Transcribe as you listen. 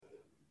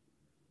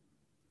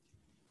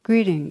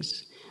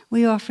Greetings.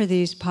 We offer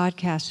these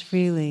podcasts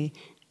freely,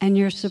 and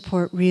your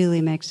support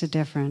really makes a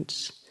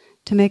difference.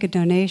 To make a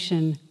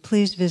donation,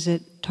 please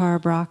visit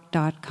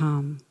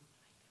tarabrach.com.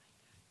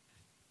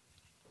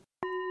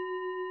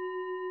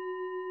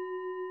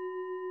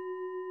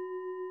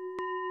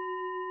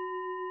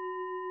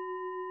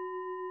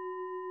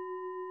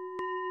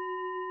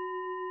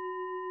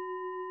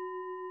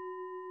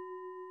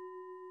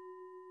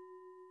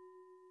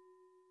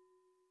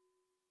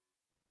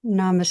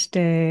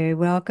 Namaste.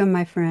 Welcome,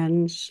 my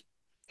friends.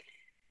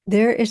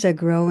 There is a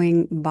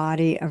growing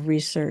body of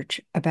research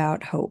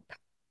about hope,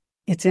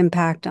 its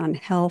impact on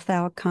health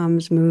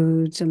outcomes,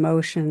 moods,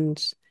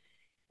 emotions,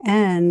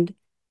 and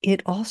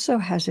it also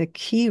has a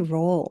key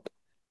role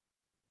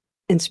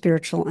in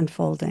spiritual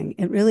unfolding.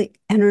 It really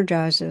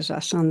energizes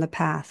us on the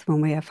path when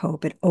we have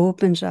hope. It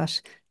opens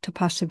us to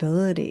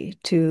possibility,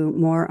 to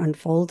more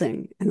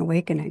unfolding and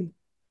awakening.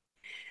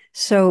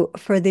 So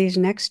for these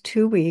next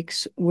 2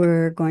 weeks,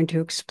 we're going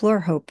to explore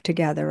hope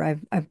together.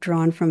 I've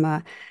drawn from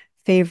a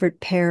favorite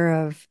pair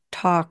of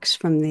talks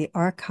from the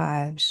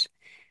archives,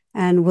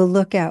 and we'll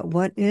look at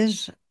what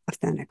is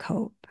authentic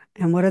hope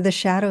and what are the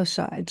shadow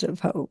sides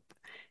of hope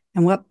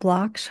and what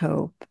blocks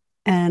hope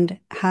and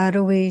how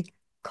do we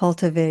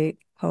cultivate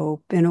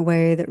hope in a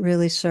way that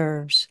really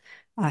serves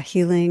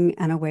healing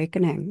and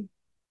awakening.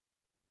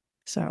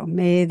 So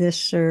may this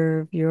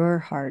serve your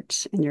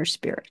hearts and your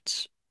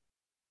spirits.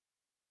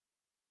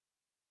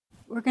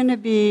 We're going to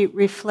be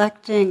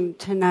reflecting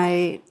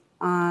tonight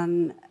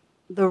on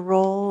the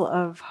role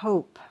of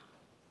hope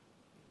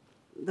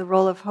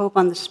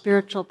on the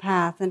spiritual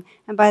path. And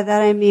by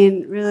that I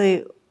mean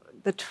really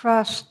the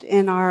trust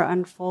in our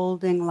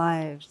unfolding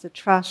lives, the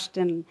trust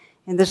in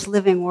this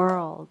living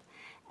world.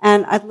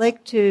 And I'd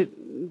like to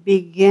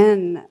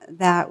begin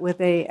that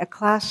with a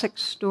classic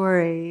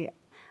story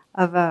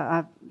of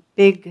a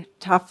big,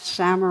 tough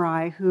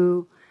samurai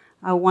who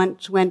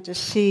once went to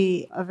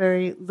see a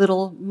very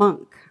little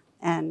monk.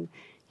 And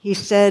he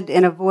said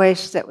in a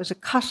voice that was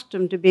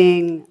accustomed to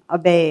being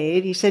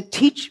obeyed, he said,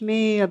 "Teach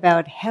me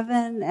about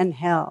heaven and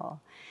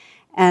hell."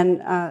 And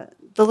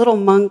the little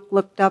monk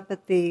looked up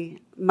at the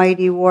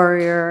mighty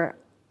warrior,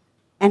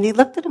 and he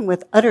looked at him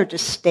with utter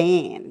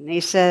disdain. And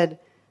he said,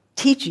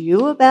 "Teach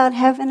you about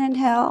heaven and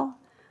hell?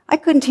 I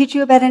couldn't teach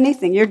you about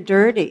anything. You're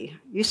dirty.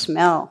 You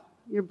smell.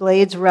 Your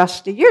blade's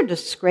rusty. You're a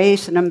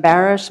disgrace and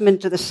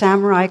embarrassment to the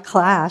samurai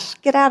class.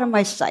 Get out of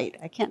my sight.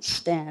 I can't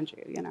stand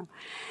you, you know."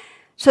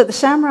 So the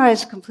samurai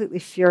is completely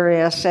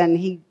furious, and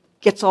he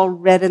gets all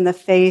red in the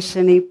face,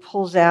 and he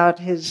pulls out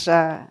his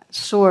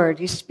sword.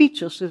 He's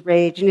speechless with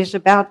rage, and he's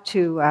about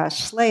to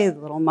slay the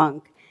little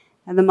monk.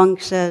 And the monk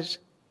says,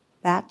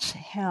 "That's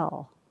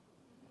hell."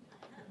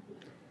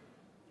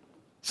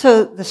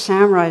 So the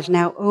samurai is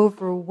now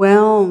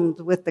overwhelmed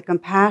with the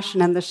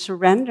compassion and the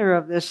surrender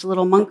of this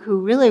little monk who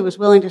really was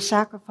willing to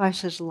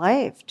sacrifice his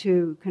life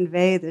to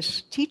convey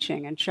this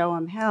teaching and show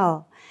him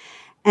hell.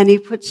 And he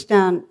puts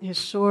down his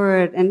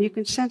sword, and you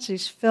can sense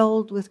he's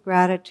filled with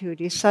gratitude.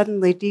 He's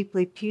suddenly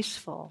deeply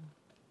peaceful.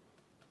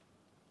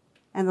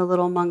 And the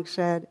little monk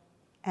said,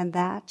 "And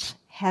that's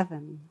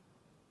heaven."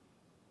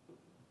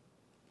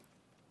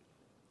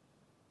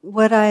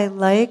 What I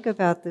like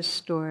about this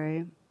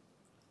story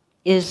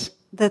is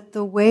that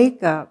the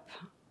wake-up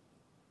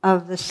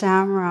of the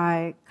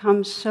samurai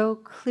comes so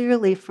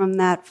clearly from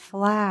that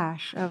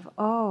flash of,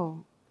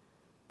 oh,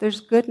 there's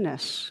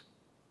goodness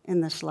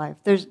in this life.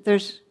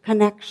 There's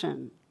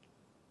connection.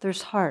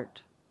 There's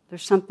heart.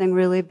 There's something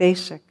really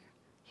basic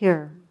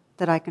here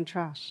that I can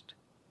trust.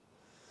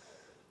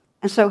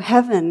 And so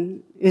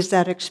heaven is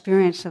that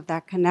experience of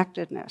that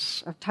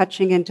connectedness, of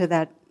touching into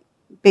that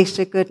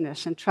basic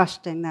goodness and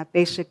trusting that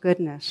basic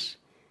goodness.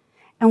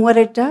 And what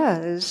it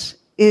does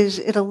is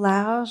it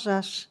allows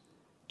us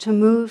to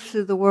move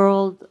through the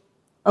world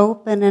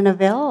open and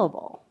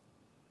available.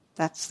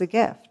 That's the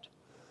gift.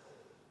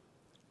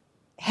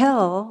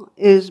 Hell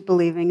is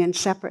believing in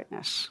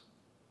separateness.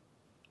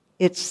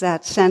 It's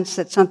that sense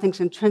that something's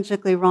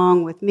intrinsically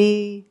wrong with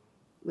me,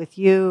 with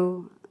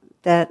you,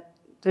 that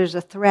there's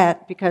a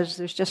threat because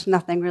there's just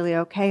nothing really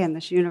okay in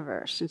this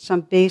universe. In some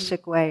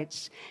basic way,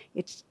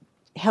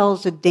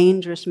 hell's a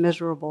dangerous,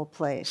 miserable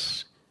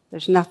place.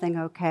 There's nothing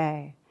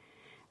okay.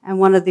 And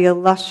one of the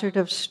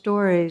illustrative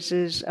stories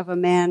is of a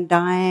man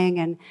dying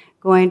and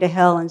going to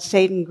hell, and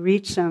Satan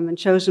greets him and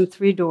shows him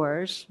 3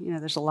 doors. You know,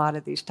 there's a lot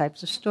of these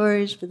types of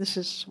stories, but this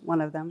is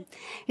one of them.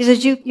 He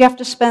says, you have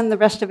to spend the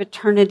rest of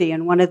eternity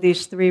in one of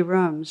these 3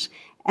 rooms,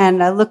 and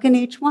look in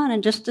each one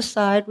and just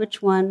decide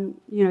which one,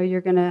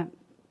 you're going to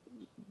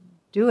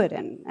do it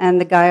in. And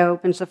the guy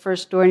opens the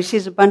first door, and he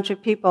sees a bunch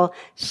of people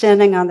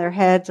standing on their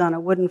heads on a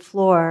wooden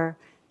floor,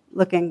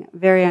 looking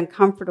very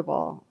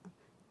uncomfortable.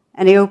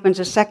 And he opens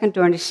a second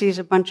door, and he sees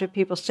a bunch of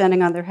people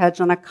standing on their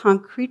heads on a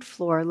concrete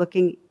floor,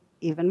 looking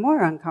even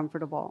more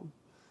uncomfortable.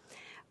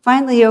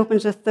 Finally, he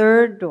opens a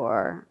third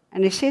door,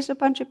 and he sees a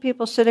bunch of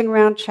people sitting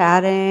around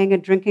chatting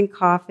and drinking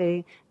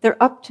coffee.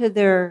 They're up to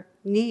their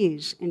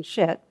knees in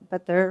shit,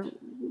 but they're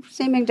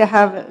seeming to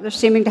have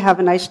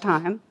a nice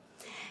time.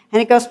 And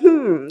he goes,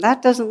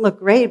 that doesn't look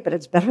great, but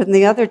it's better than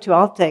the other two.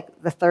 I'll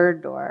take the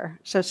third door.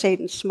 So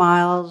Satan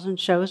smiles and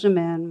shows him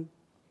in.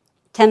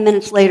 10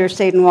 minutes later,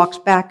 Satan walks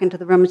back into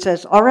the room and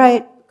says, all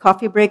right,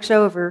 coffee break's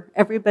over.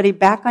 Everybody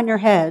back on your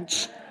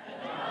heads.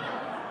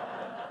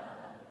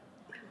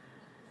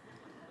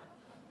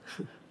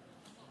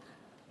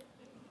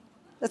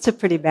 That's a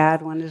pretty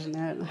bad one, isn't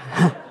it?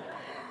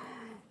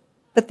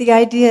 But the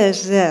idea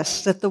is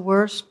this, that the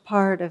worst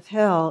part of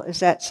hell is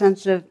that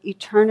sense of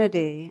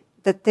eternity,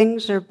 that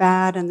things are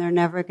bad and they're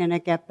never going to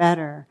get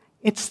better.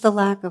 It's the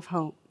lack of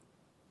hope.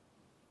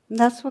 And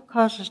that's what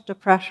causes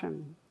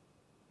depression,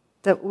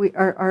 that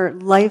our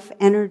life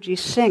energy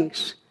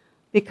sinks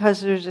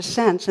because there's a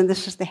sense, and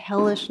this is the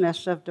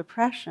hellishness of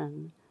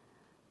depression,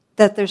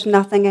 that there's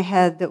nothing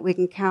ahead that we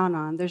can count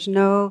on. There's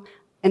no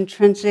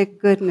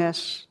intrinsic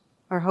goodness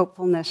or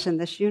hopefulness in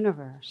this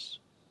universe.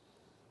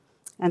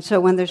 And so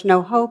when there's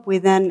no hope, we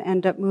then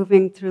end up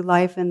moving through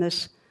life in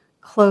this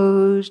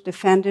closed,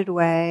 defended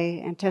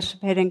way,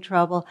 anticipating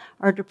trouble,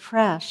 are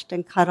depressed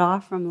and cut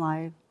off from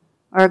life,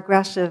 are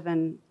aggressive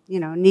and,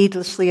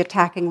 needlessly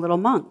attacking little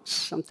monks,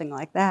 something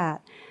like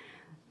that.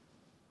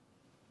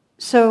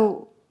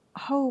 So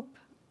hope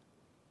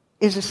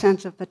is a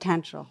sense of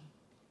potential.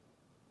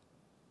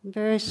 In a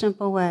very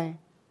simple way.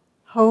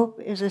 Hope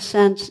is a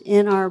sense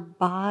in our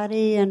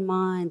body and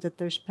mind that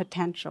there's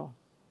potential.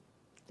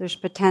 There's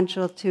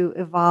potential to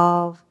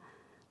evolve.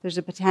 There's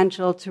a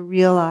potential to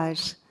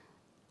realize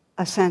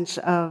a sense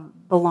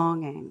of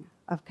belonging,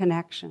 of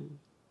connection.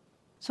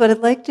 So what I'd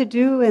like to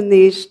do in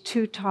these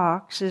two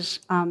talks is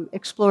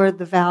explore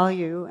the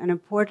value and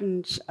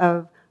importance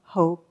of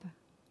hope,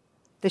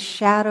 the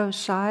shadow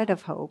side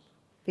of hope,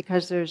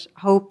 because there's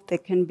hope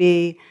that can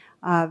be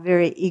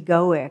very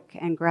egoic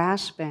and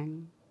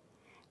grasping,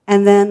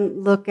 and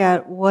then look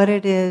at what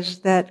it is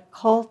that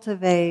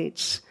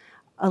cultivates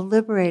a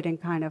liberating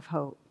kind of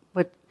hope.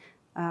 What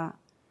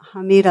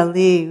Hamid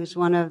Ali, who's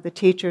one of the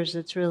teachers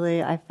that's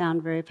really, I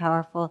found very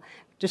powerful,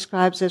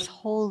 describes as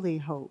holy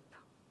hope.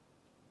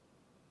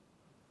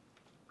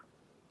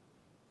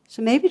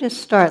 So maybe to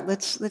start,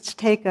 let's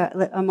take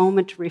a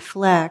moment to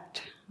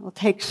reflect. We'll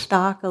take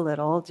stock a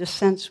little, just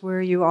sense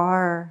where you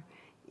are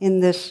in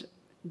this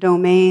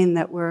domain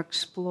that we're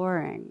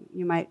exploring.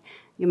 You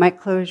might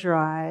close your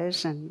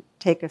eyes and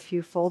take a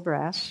few full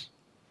breaths.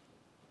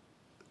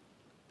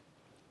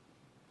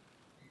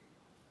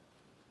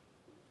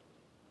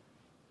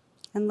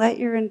 And let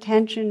your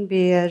intention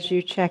be, as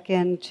you check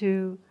in,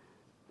 to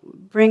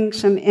bring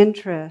some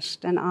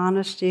interest and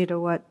honesty to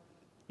what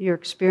your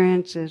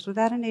experience is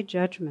without any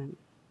judgment.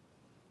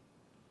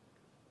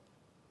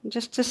 And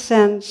just to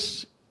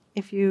sense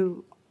if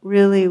you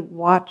really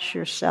watch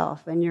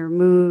yourself and your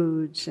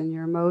moods and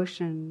your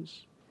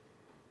emotions.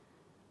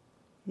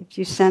 If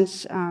you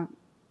sense,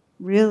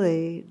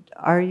 really,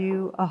 are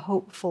you a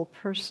hopeful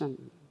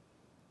person?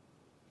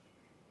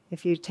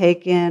 If you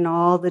take in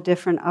all the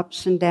different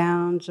ups and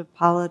downs of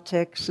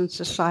politics and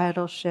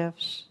societal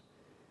shifts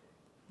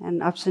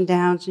and ups and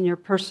downs in your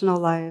personal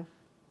life,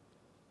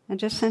 and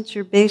just sense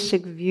your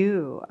basic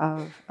view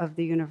of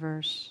the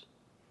universe.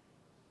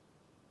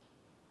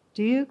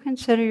 Do you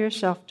consider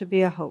yourself to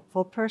be a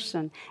hopeful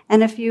person?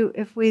 And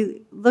if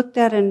we looked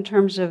at it in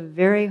terms of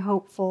very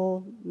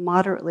hopeful,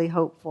 moderately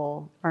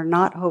hopeful, or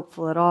not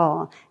hopeful at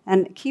all,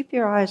 and keep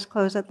your eyes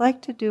closed, I'd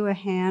like to do a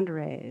hand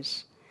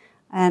raise.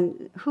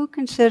 And who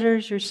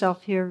considers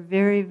yourself here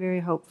very, very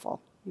hopeful?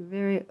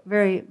 Very,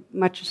 very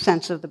much a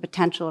sense of the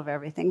potential of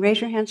everything. Raise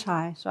your hands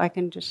high so I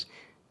can just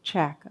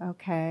check,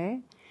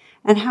 okay?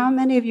 And how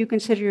many of you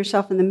consider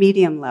yourself in the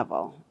medium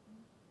level?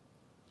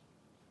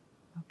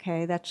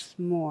 Okay, that's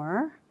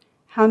more.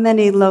 How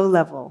many low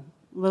level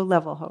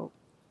hope?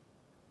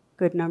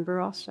 Good number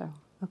also.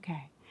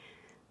 Okay.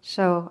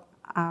 So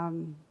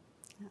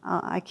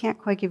I can't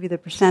quite give you the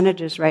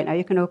percentages right now.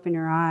 You can open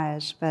your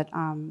eyes, but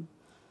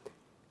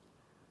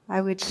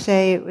I would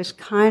say it was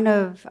kind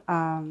of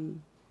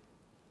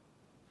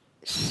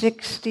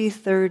 60,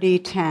 30,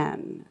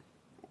 10.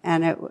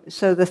 And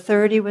so the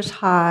 30 was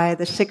high,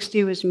 the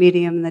 60 was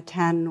medium, and the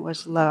 10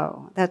 was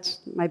low. That's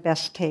my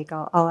best take.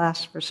 I'll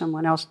ask for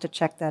someone else to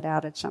check that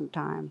out at some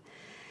time.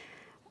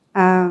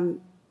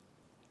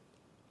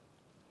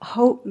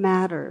 Hope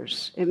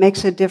matters. It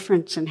makes a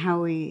difference in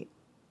how we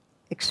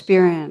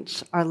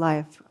experience our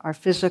life, our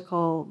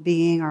physical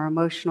being, our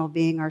emotional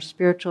being, our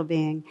spiritual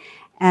being.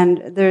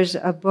 And there's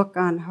a book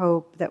on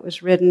hope that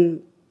was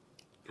written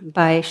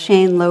by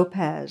Shane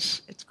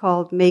Lopez. It's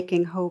called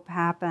Making Hope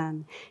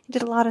Happen. He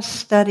did a lot of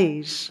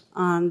studies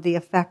on the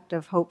effect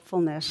of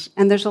hopefulness,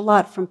 and there's a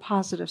lot from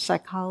positive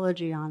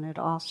psychology on it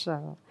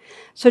also.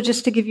 So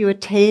just to give you a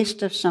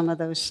taste of some of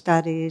those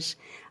studies,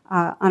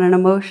 on an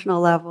emotional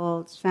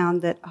level, it's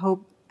found that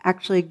hope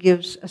actually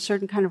gives a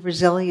certain kind of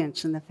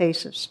resilience in the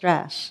face of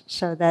stress,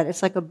 so that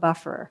it's like a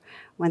buffer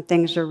when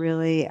things are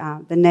really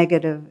the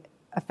negative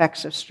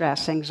effects of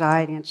stress,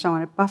 anxiety, and so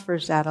on. It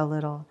buffers that a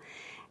little.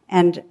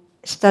 And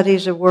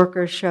Studies of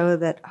workers show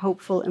that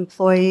hopeful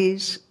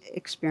employees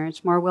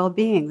experience more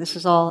well-being. This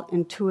is all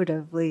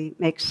intuitively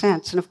makes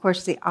sense. And of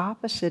course, the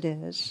opposite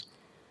is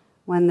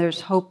when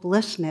there's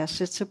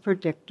hopelessness, it's a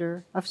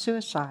predictor of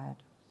suicide.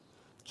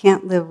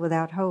 Can't live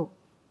without hope.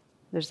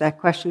 There's that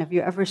question, have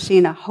you ever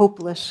seen a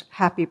hopeless,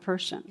 happy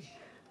person?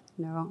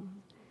 No.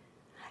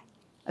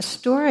 A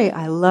story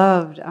I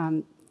loved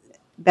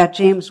about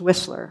James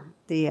Whistler,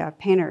 the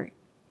painter.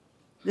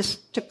 This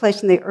took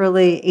place in the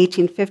early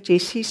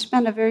 1850s. He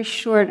spent a very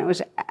short, and it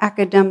was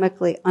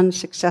academically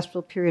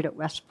unsuccessful period at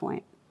West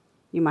Point.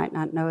 You might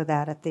not know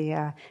that, at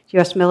the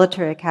U.S.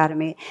 Military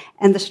Academy.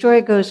 And the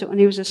story goes that when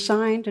he was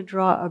assigned to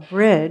draw a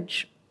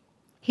bridge,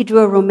 he drew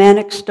a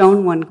romantic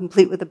stone one,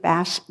 complete with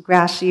the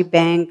grassy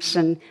banks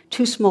and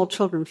two small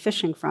children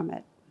fishing from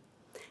it.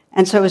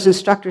 And so his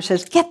instructor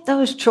says, get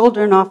those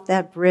children off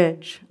that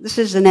bridge. This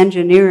is an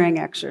engineering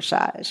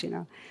exercise, you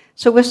know.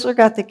 So Whistler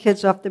got the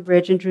kids off the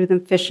bridge and drew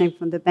them fishing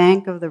from the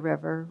bank of the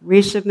river,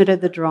 resubmitted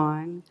the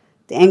drawing.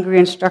 The angry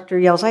instructor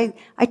yells, I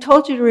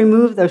told you to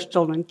remove those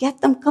children.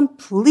 Get them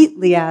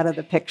completely out of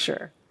the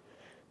picture.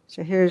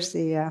 So here's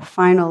the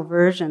final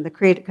version,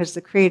 because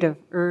the creative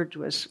urge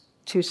was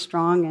too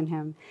strong in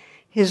him.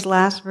 His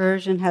last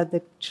version had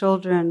the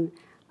children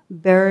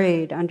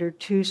buried under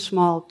two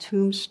small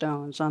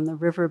tombstones on the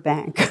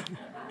riverbank.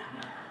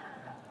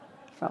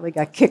 Probably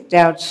got kicked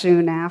out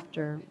soon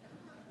after.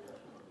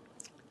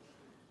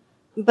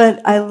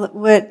 But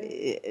what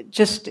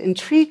just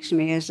intrigues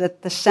me is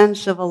that the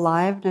sense of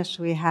aliveness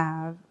we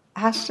have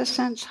has to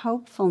sense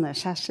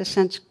hopefulness, has to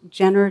sense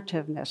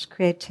generativeness,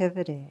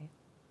 creativity.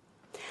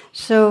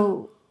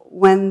 So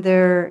when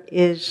there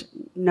is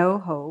no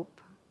hope,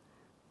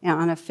 you know,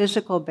 on a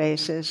physical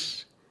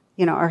basis,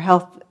 you know, our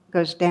health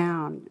goes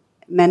down.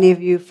 Many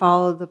of you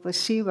follow the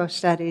placebo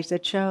studies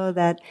that show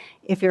that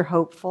if you're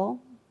hopeful,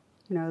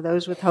 you know,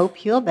 those with hope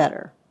heal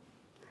better.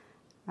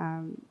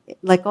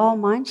 Like all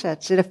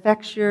mindsets, it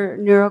affects your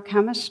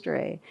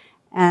neurochemistry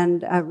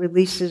and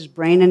releases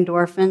brain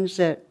endorphins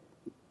that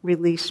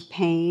reduce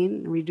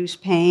pain.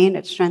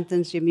 It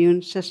strengthens the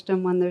immune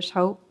system when there's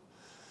hope,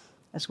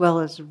 as well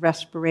as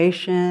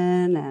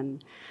respiration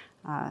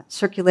and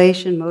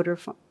circulation,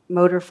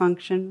 motor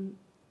function.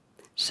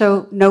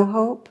 So no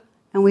hope,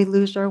 and we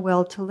lose our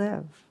will to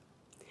live.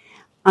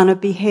 On a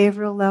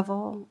behavioral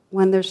level,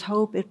 when there's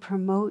hope, it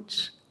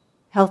promotes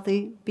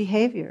healthy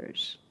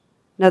behaviors.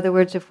 In other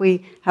words, if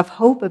we have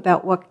hope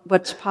about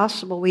what's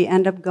possible, we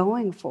end up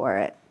going for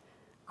it.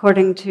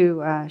 According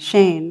to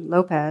Shane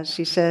Lopez,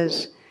 he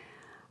says,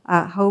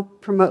 hope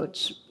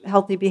promotes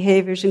healthy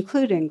behaviors,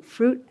 including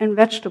fruit and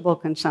vegetable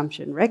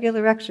consumption,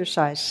 regular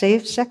exercise,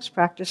 safe sex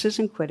practices,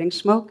 and quitting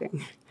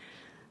smoking.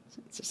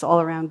 It's just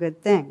all around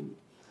good thing.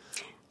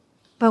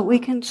 But we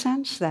can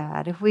sense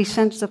that. If we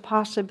sense the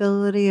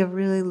possibility of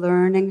really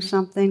learning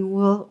something,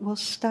 we'll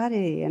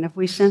study. And if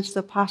we sense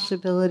the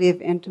possibility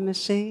of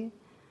intimacy,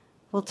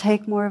 we'll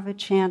take more of a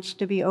chance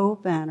to be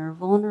open or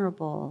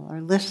vulnerable or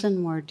listen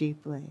more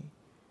deeply.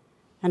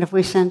 And if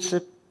we sense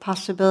the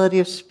possibility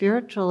of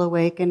spiritual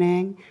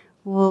awakening,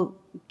 we'll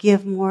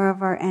give more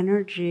of our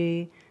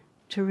energy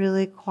to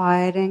really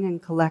quieting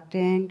and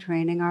collecting,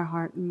 training our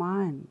heart and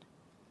mind.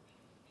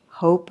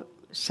 Hope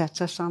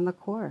sets us on the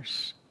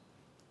course.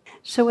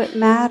 So it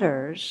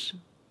matters,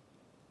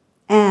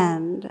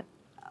 and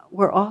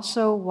we're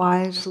also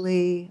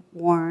wisely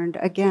warned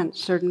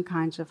against certain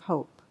kinds of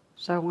hope.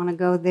 So I want to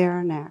go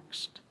there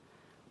next.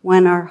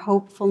 When our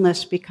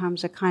hopefulness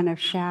becomes a kind of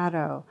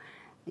shadow,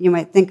 you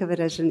might think of it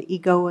as an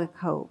egoic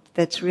hope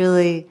that's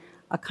really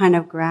a kind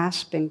of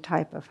grasping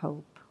type of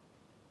hope.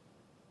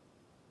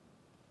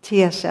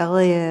 T.S.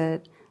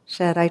 Eliot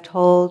said, I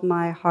told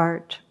my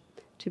heart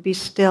to be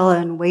still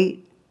and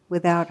wait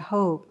without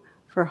hope,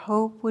 for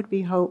hope would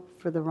be hope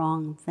for the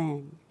wrong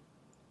thing.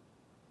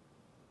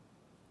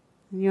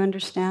 You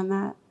understand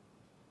that?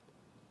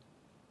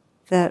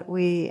 That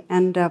we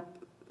end up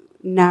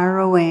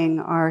narrowing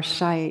our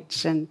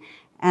sights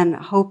and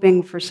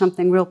hoping for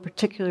something real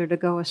particular to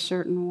go a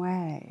certain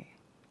way.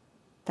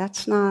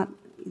 That's not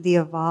the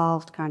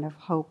evolved kind of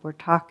hope we're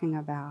talking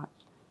about.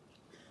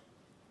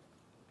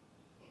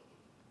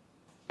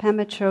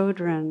 Pema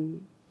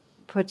Chodron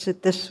puts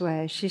it this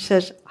way. She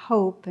says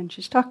hope, and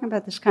she's talking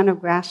about this kind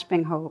of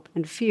grasping hope,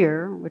 and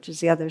fear, which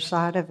is the other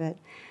side of it,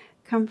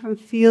 come from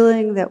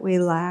feeling that we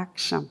lack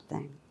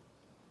something.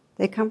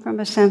 They come from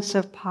a sense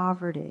of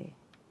poverty.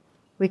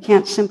 We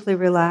can't simply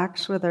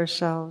relax with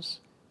ourselves.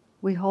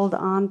 We hold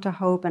on to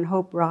hope, and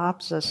hope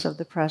robs us of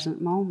the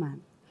present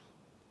moment.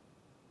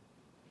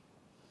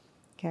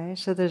 Okay,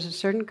 so there's a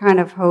certain kind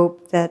of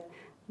hope, that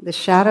the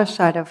shadow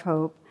side of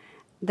hope,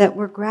 that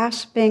we're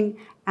grasping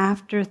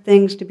after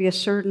things to be a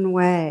certain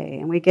way,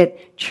 and we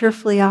get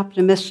cheerfully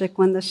optimistic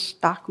when the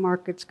stock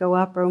markets go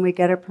up, or when we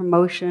get a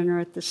promotion, or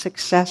at the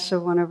success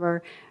of one of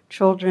our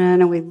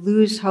children, and we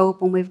lose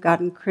hope when we've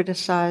gotten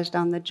criticized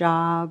on the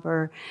job,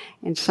 or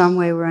in some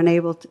way we're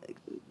unable to,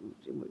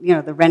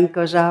 the rent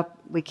goes up,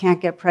 we can't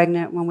get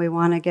pregnant when we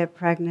want to get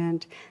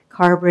pregnant,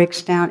 car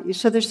breaks down.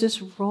 So there's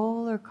this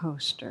roller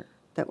coaster.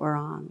 that we're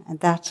on. And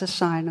that's a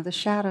sign of the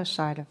shadow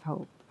side of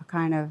hope, a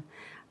kind of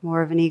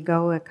more of an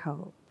egoic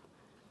hope.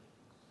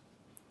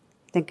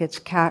 I think it's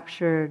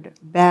captured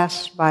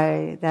best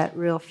by that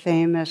real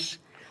famous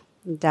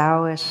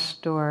Taoist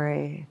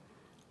story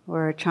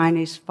where a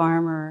Chinese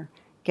farmer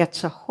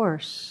gets a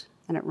horse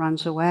and it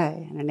runs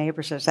away. And a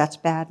neighbor says, "That's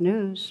bad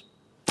news."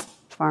 The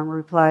farmer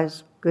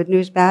replies, "Good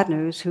news, bad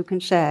news, who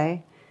can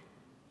say?"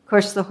 Of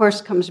course, the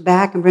horse comes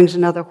back and brings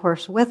another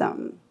horse with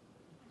him.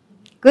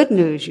 Good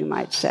news, you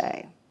might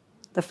say.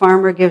 The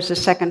farmer gives a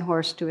second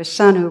horse to his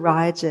son who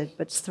rides it,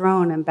 but's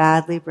thrown and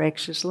badly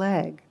breaks his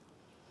leg.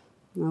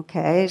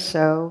 "Okay,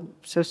 so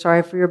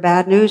sorry for your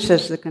bad news,"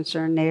 says the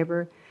concerned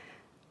neighbor.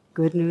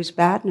 "Good news,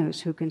 bad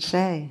news, who can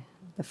say?"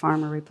 The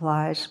farmer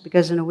replies,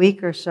 "Because in a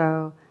week or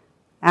so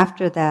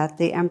after that,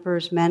 the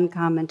emperor's men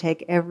come and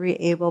take every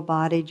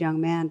able-bodied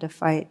young man to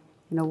fight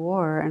in a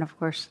war, and of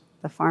course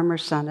the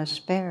farmer's son is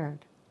spared."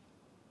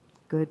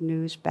 Good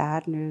news,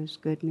 bad news,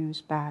 good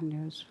news, bad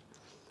news.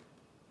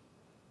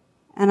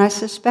 And I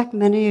suspect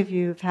many of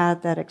you have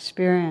had that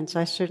experience,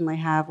 I certainly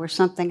have, where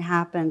something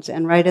happens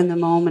and right in the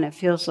moment it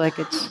feels like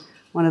it's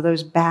one of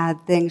those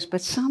bad things,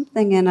 but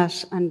something in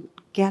us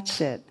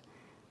gets it,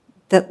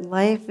 that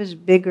life is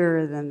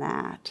bigger than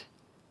that,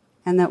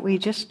 and that we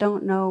just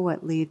don't know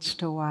what leads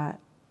to what.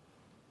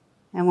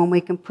 And when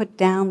we can put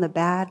down the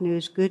bad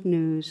news, good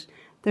news,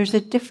 there's a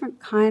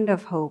different kind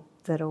of hope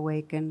that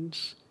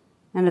awakens,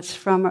 and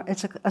it's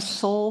a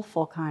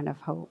soulful kind of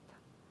hope.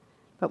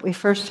 But we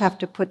first have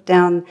to put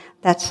down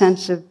that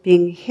sense of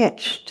being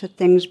hitched to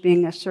things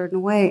being a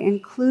certain way,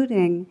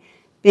 including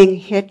being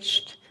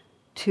hitched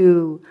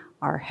to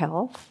our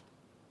health,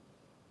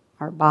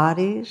 our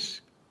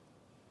bodies.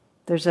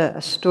 There's a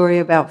story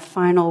about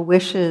final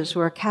wishes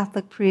where a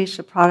Catholic priest,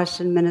 a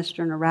Protestant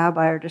minister, and a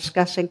rabbi are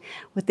discussing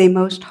what they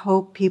most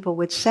hope people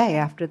would say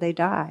after they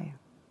die,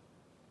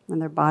 when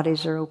their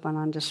bodies are open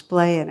on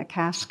display in a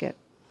casket.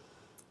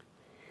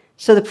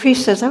 So the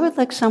priest says, "I would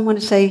like someone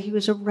to say he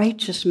was a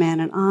righteous man,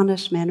 an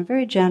honest man, and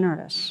very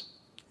generous."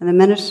 And the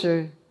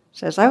minister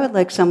says, "I would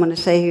like someone to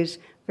say he was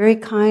very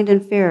kind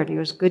and fair, and he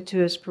was good to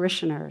his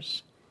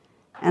parishioners."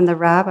 And the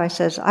rabbi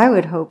says, "I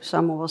would hope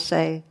someone will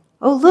say,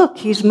 'Oh, look,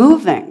 he's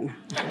moving.'"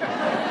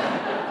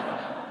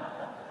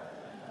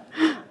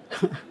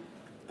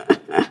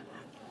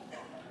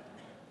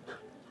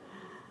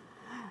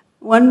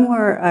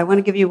 I want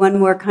to give you one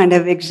more kind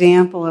of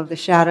example of the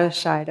shadow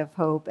side of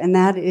hope, and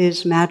that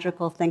is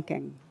magical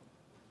thinking.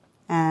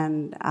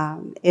 And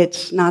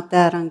it's not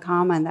that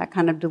uncommon, that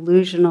kind of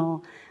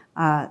delusional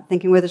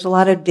thinking where there's a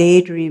lot of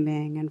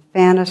daydreaming and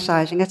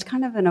fantasizing. It's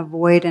kind of an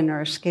avoidant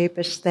or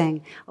escapist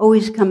thing,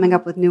 always coming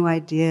up with new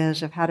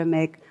ideas of how to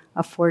make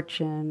a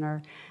fortune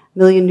or a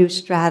million new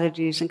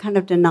strategies and kind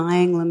of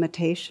denying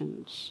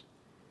limitations.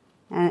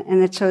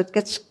 So it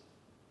gets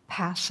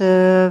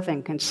passive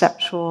and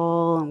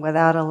conceptual and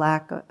without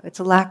it's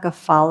a lack of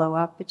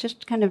follow-up. It's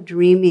just kind of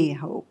dreamy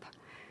hope.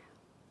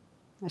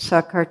 I saw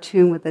a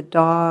cartoon with a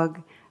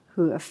dog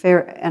and a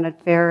fairy, and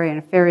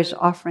a fairy is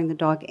offering the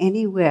dog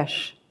any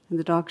wish. And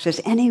the dog says,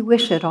 "Any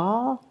wish at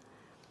all?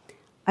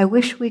 I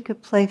wish we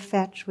could play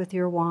fetch with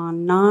your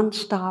wand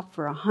non-stop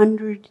for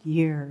 100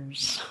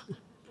 years.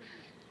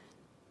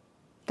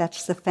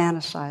 That's the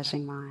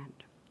fantasizing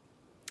mind.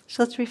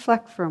 So let's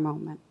reflect for a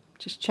moment.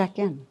 Just check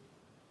in.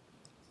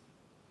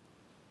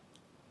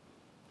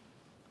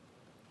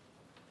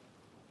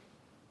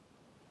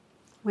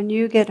 When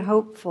you get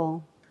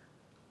hopeful,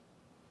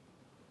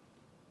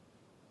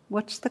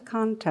 what's the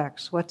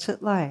context? What's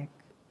it like?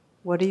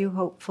 What are you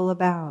hopeful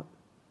about?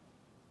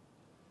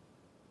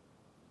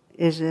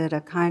 Is it a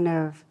kind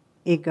of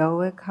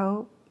egoic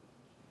hope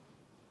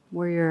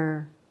where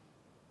you're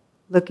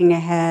looking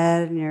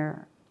ahead and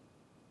you're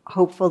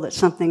hopeful that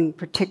something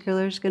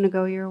particular is going to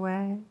go your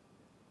way?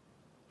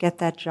 Get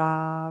that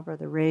job or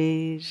the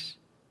raise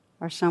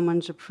or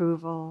someone's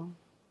approval?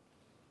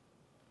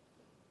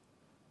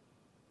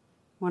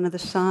 One of the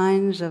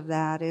signs of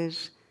that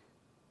is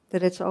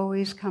that it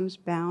always comes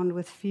bound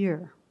with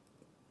fear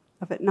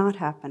of it not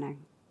happening,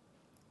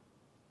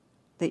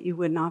 that you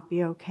would not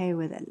be okay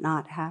with it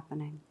not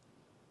happening.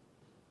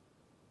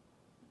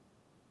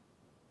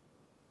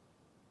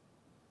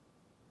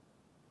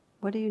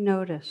 What do you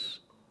notice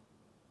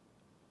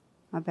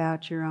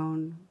about your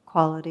own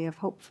quality of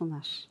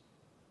hopefulness?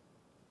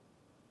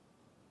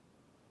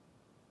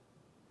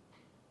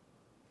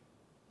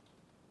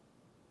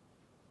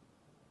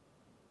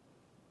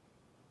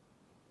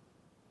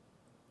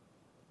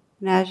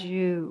 And as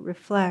you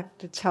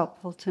reflect, it's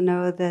helpful to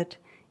know that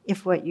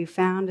if what you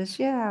found is,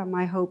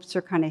 my hopes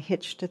are kind of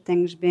hitched to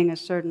things being a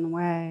certain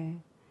way,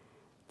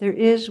 there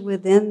is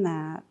within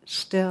that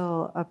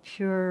still a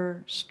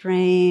pure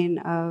strain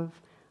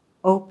of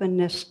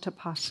openness to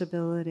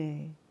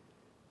possibility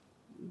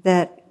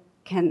that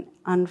can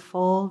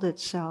unfold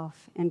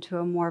itself into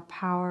a more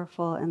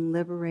powerful and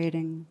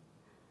liberating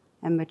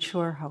and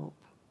mature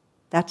hope.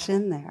 That's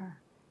in there.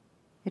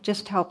 It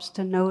just helps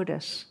to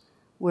notice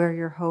where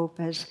your hope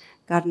has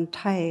gotten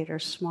tight or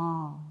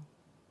small.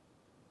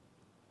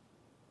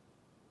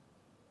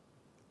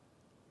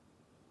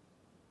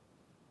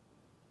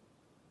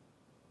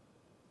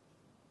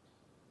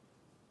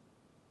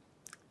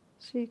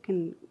 So you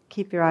can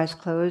keep your eyes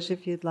closed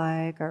if you'd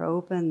like, or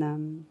open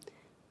them.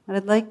 What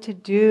I'd like to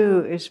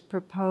do is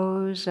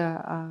propose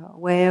a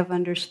way of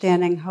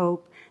understanding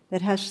hope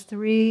that has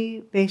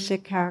three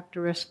basic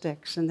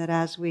characteristics, and that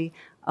as we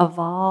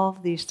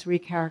evolve these three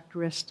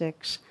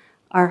characteristics,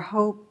 our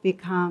hope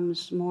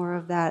becomes more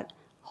of that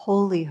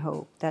holy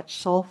hope, that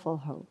soulful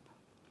hope.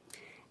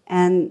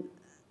 And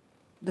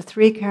the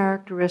three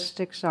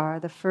characteristics are,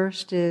 the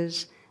first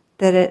is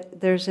that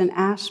there's an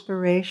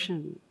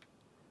aspiration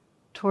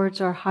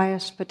towards our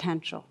highest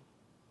potential.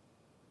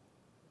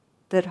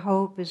 That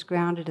hope is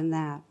grounded in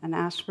that, an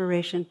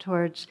aspiration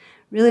towards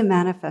really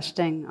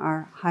manifesting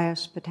our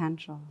highest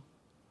potential.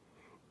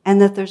 And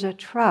that there's a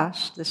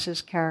trust, this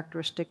is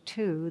characteristic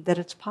two, that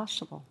it's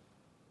possible.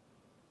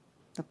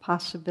 The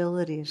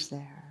possibility is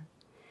there.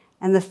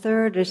 And the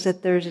third is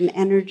that there's an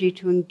energy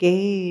to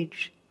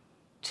engage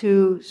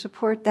to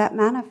support that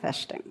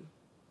manifesting.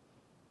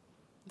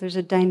 There's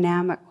a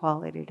dynamic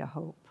quality to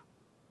hope.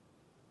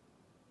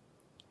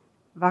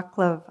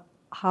 Václav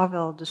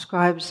Havel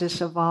describes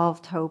this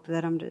evolved hope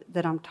that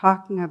I'm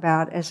talking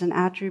about as an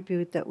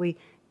attribute that we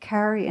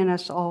carry in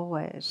us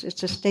always.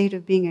 It's a state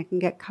of being. It can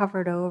get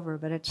covered over,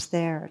 but it's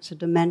there. It's a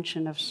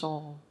dimension of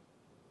soul.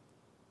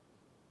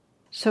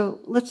 So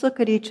let's look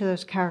at each of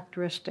those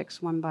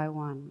characteristics one by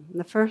one. And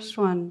the first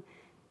one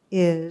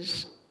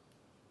is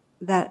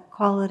that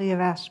quality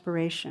of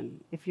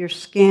aspiration. If you're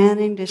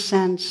scanning to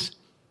sense,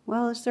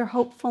 well, is there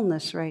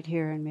hopefulness right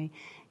here in me?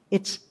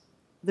 It's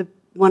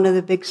one of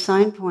the big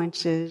sign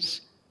points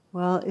is,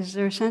 well, is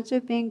there a sense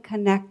of being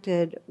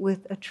connected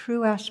with a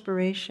true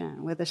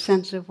aspiration, with a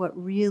sense of what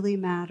really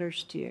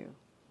matters to you?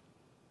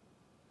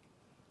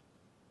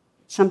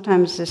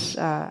 Sometimes this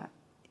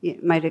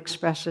it might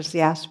express as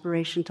the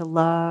aspiration to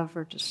love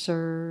or to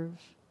serve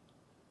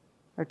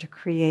or to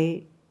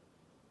create.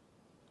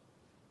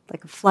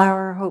 Like a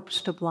flower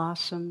hopes to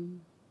blossom,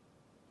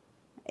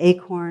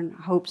 acorn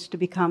hopes to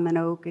become an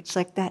oak. It's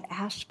like that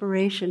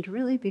aspiration to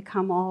really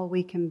become all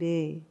we can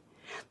be.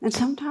 And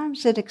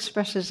sometimes it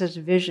expresses as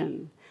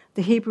vision.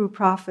 The Hebrew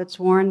prophets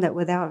warned that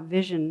without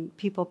vision,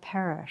 people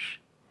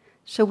perish.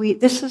 So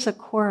this is a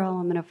core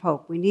element of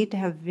hope. We need to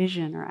have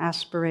vision or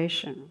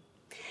aspiration.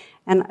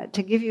 And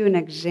to give you an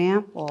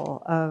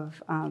example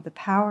of the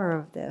power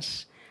of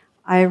this,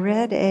 I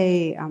read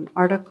an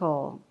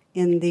article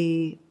in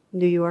the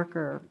New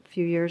Yorker a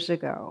few years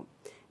ago,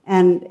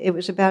 and it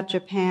was about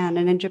Japan.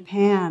 And in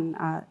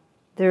Japan,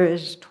 there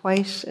is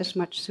twice as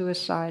much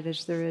suicide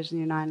as there is in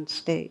the United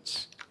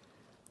States,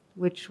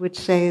 which would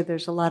say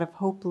there's a lot of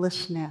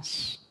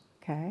hopelessness,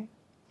 okay?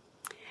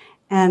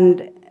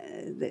 And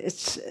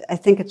I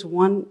think it's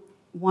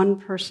one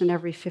person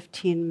every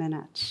 15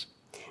 minutes.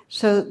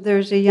 So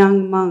there's a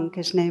young monk,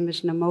 his name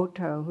is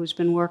Namoto, who's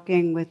been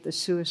working with the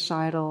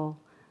suicidal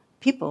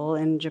people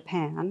in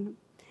Japan,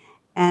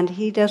 and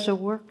he does a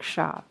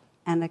workshop.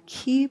 And a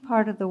key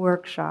part of the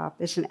workshop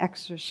is an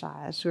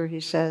exercise where he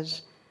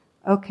says,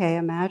 okay,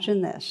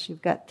 imagine this.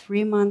 You've got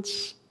 3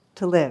 months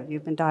to live.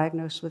 You've been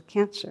diagnosed with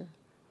cancer.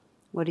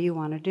 What do you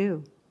want to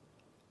do?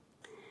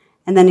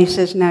 And then he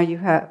says,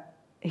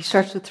 he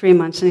starts with 3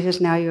 months, and he says,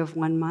 now you have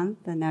 1 month,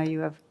 and now you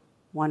have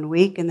 1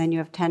 week, and then you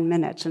have 10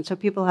 minutes. And so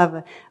people have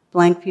a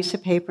blank piece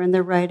of paper, and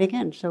they're writing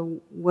in.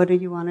 So what do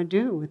you want to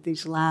do with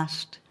these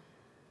last,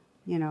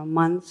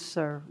 months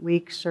or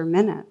weeks or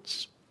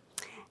minutes?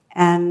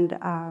 And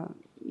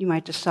you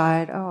might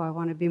decide, I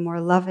want to be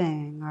more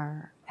loving,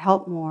 or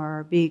help more,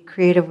 or be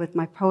creative with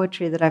my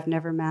poetry that I've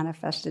never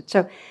manifested.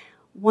 So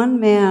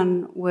one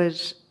man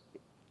was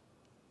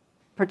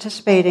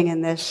participating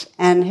in this,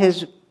 and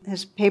his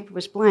paper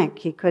was blank.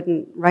 He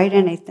couldn't write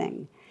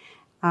anything.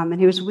 And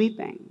he was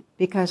weeping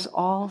because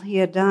all he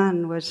had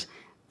done was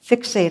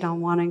fixate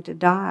on wanting to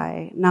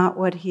die, not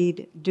what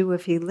he'd do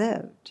if he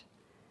lived.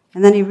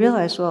 And then he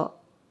realized, well,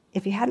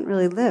 if he hadn't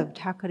really lived,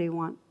 how could he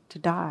want to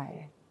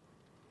die?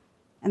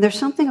 And there's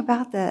something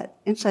about that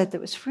insight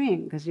that was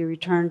freeing, because he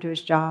returned to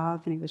his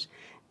job and he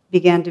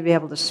began to be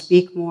able to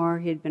speak more.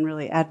 He had been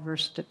really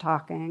adverse to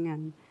talking,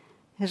 and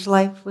his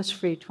life was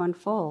free to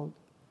unfold.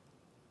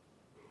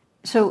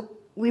 So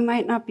we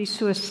might not be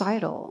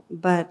suicidal,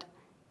 but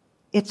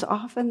it's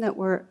often that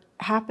we're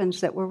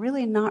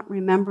really not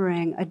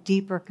remembering a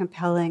deeper,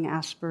 compelling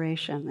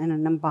aspiration in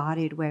an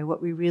embodied way,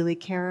 what we really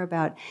care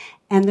about.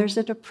 And there's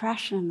a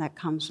depression that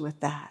comes with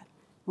that.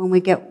 When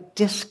we get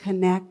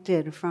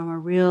disconnected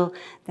from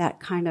that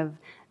kind of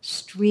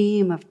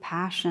stream of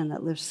passion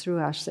that lives through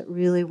us that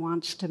really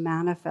wants to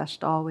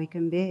manifest all we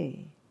can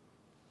be.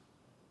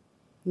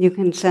 You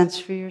can sense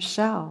for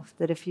yourself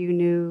that if you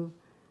knew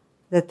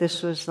that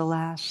this was the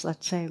last,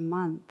 let's say,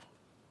 month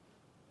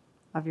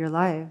of your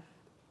life,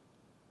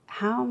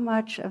 how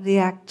much of the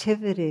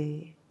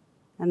activity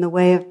and the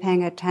way of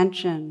paying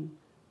attention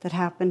that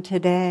happened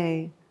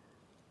today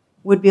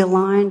would be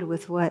aligned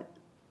with what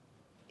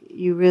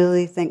you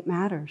really think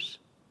matters?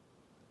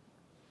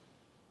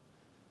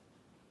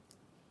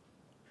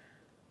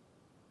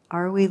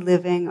 Are we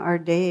living our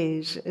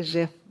days as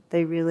if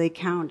they really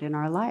count in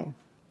our life?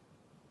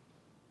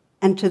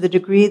 And to the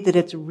degree that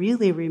it's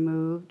really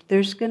removed,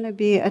 there's going to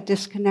be a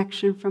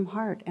disconnection from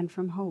heart and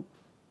from hope.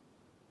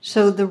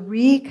 So the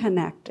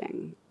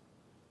reconnecting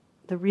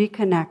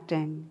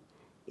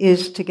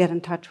is to get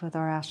in touch with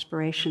our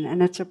aspiration,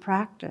 and it's a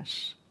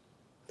practice.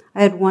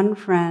 I had one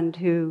friend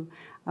who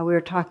we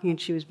were talking,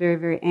 and she was very,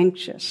 very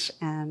anxious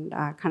and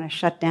kind of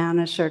shut down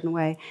in a certain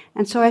way.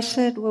 And so I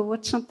said, well,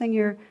 what's something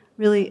you're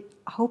really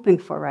hoping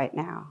for right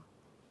now?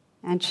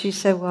 And she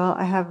said, well,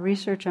 I have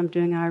research I'm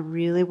doing, and I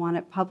really want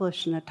it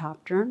published in a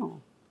top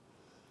journal.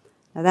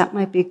 Now that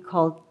might be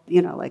called,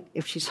 like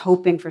if she's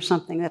hoping for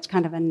something, that's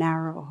kind of a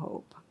narrow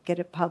hope. Get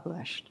it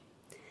published.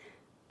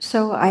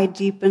 So I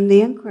deepened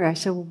the inquiry. I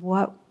said, well,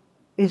 what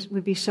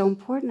would be so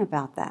important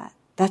about that?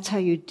 That's how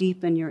you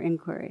deepen your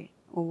inquiry.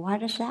 Well, why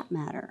does that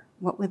matter?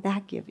 What would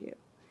that give you?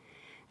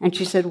 And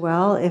she said,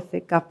 well, if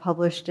it got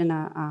published in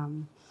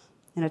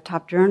a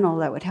top journal,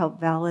 that would help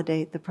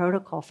validate the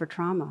protocol for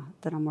trauma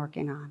that I'm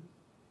working on.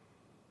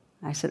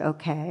 I said,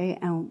 okay,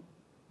 and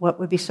what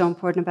would be so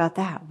important about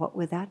that? What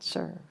would that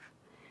serve?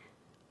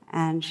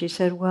 And she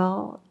said,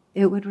 well,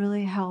 it would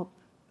really help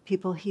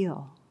people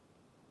heal.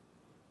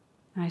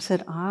 And I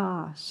said,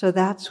 so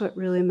that's what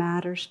really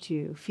matters to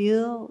you.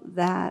 Feel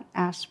that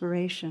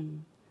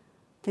aspiration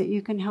that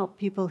you can help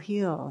people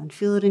heal, and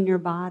feel it in your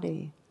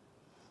body.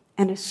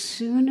 And as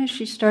soon as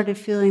she started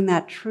feeling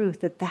that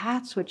truth, that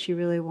that's what she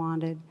really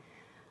wanted,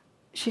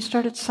 she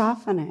started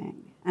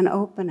softening and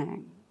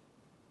opening.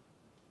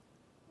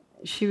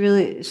 She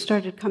really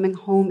started coming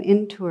home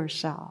into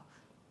herself.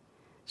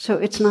 So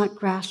it's not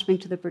grasping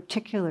to the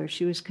particular.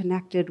 She was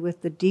connected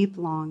with the deep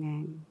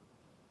longing.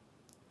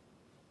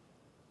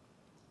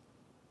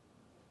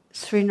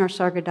 Sri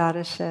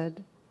Nisargadatta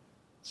said,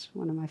 it's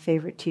one of my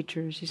favorite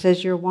teachers, he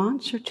says, your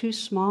wants are too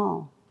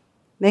small.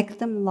 Make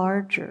them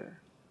larger.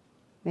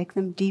 Make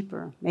them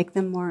deeper. Make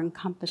them more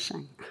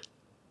encompassing.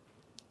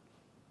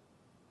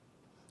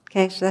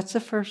 Okay, so that's the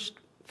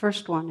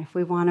first one. If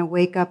we want to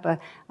wake up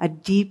a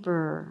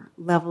deeper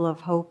level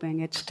of hoping,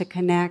 it's to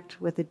connect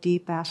with a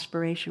deep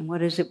aspiration.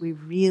 What is it we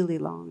really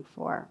long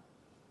for?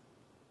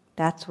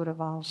 That's what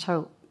evolves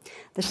hope.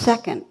 The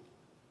second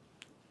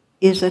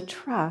is a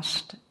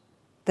trust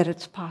that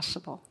it's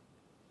possible.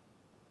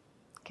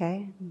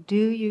 Okay? Do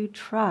you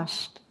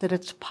trust that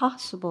it's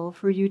possible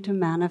for you to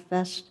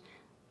manifest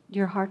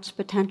your heart's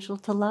potential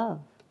to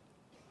love,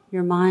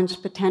 your mind's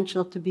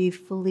potential to be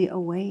fully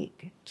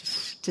awake,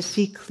 to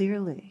see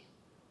clearly?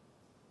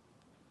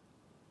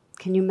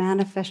 Can you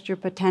manifest your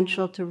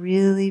potential to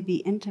really be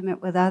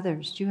intimate with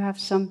others? Do you have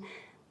some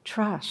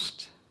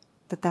trust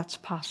that that's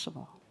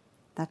possible?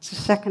 That's the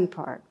second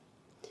part.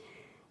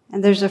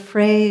 And there's a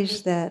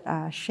phrase that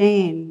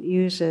Shane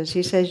uses.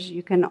 He says,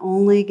 you can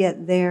only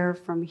get there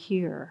from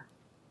here.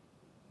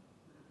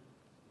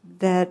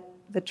 That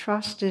the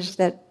trust is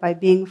that by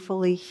being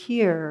fully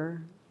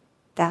here,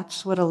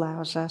 that's what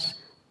allows us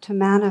to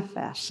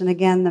manifest. And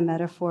again, the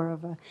metaphor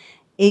of an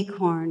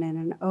acorn and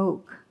an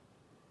oak.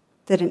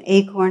 That an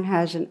acorn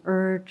has an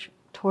urge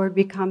toward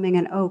becoming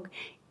an oak.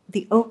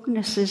 The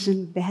oakness is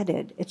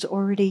embedded. It's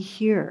already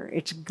here.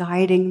 It's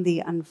guiding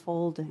the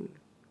unfolding.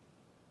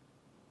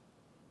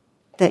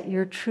 That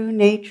your true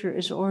nature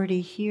is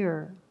already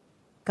here,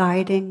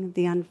 guiding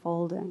the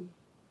unfolding.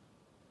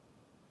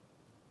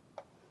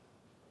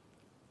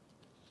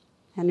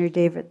 Henry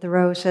David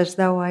Thoreau says,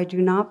 though I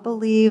do not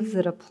believe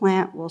that a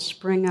plant will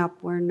spring up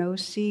where no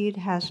seed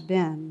has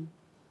been,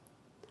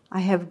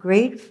 I have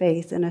great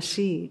faith in a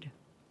seed.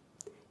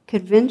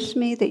 Convince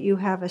me that you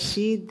have a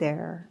seed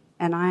there,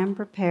 and I am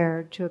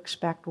prepared to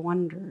expect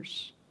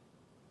wonders.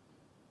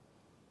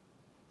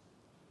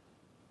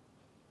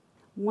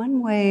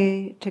 One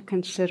way to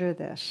consider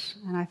this,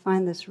 and I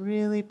find this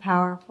really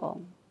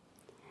powerful,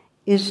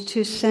 is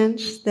to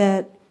sense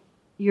that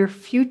your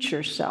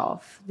future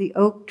self, the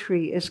oak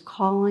tree, is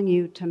calling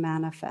you to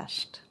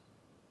manifest.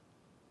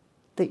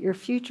 That your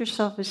future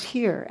self is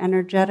here,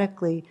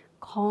 energetically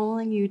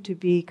calling you to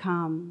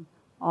become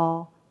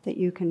all that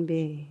you can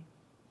be.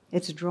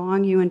 It's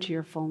drawing you into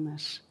your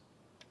fullness.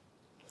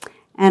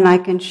 And I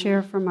can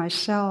share for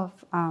myself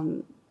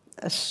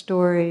a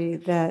story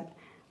that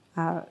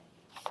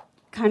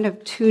kind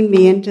of tuned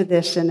me into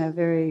this in a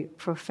very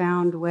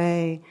profound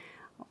way.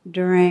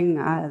 During,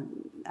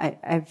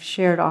 I've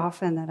shared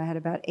often that I had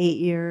about 8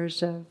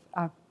 years of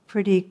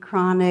pretty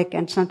chronic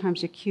and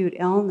sometimes acute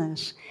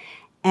illness.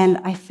 And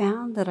I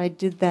found that I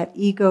did that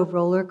ego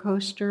roller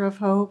coaster of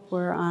hope,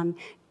 where on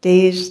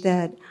days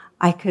that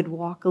I could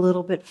walk a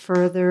little bit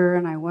further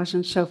and I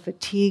wasn't so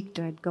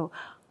fatigued, I'd go,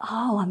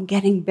 oh, I'm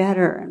getting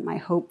better, and my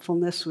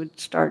hopefulness would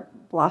start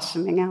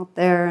blossoming out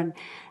there.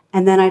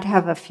 And then I'd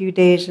have a few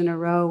days in a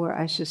row where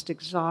I was just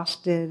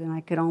exhausted and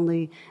I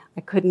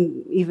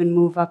couldn't even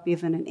move up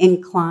even an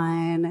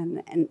incline,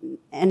 and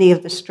any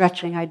of the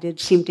stretching I did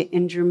seemed to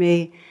injure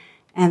me.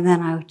 And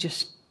then I was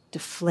just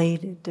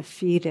deflated,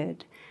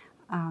 defeated.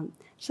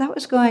 So that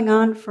was going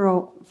on for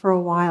a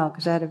while,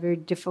 because I had a very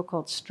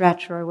difficult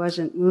stretch where I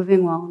wasn't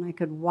moving well, and I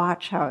could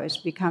watch how I was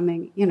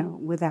becoming,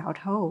 without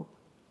hope.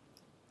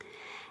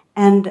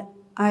 And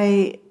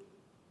I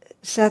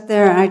sat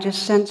there and I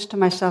just sensed to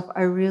myself,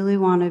 I really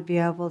want to be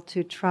able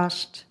to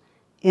trust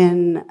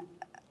in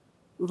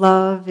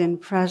love, in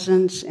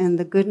presence, in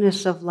the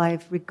goodness of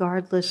life,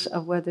 regardless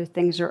of whether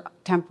things are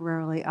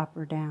temporarily up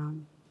or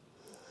down.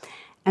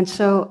 And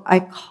so I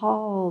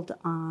called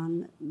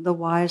on the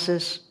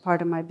wisest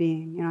part of my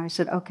being. I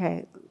said,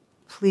 okay,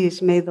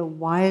 please, may the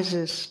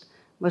wisest,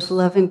 most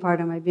loving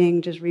part of my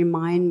being just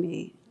remind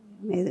me.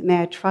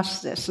 May I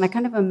trust this? And I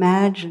kind of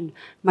imagined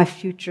my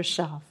future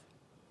self.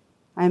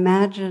 I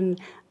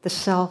imagined the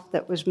self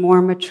that was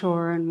more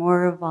mature and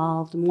more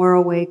evolved, more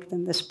awake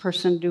than this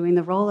person doing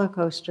the roller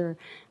coaster.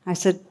 I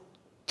said,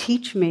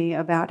 teach me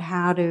about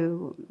how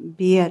to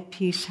be at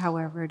peace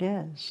however it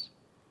is.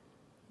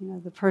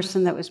 The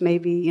person that was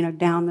maybe,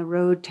 down the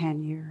road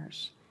 10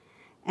 years.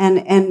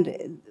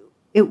 And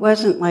it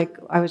wasn't like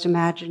I was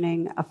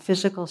imagining a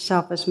physical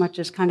self as much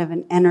as kind of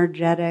an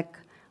energetic,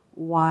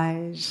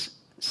 wise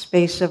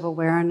space of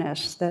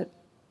awareness that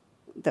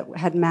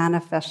had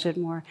manifested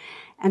more.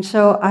 And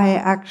so I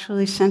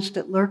actually sensed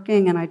it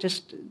lurking, and I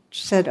just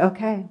said,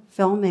 okay,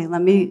 fill me.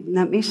 Let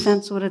me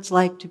sense what it's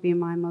like to be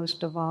my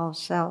most evolved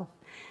self.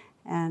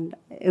 And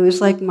it was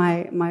like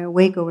my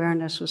awake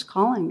awareness was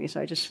calling me,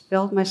 so I just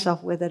filled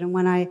myself with it. And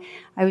when I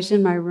was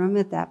in my room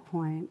at that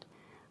point,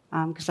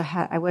 because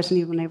I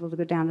wasn't even able to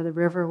go down to the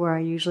river where I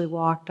usually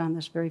walked on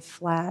this very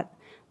flat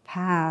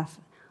path,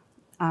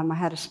 I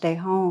had to stay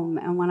home.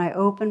 And when I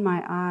opened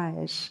my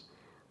eyes,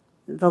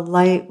 the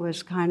light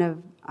was kind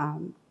of,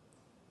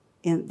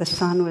 the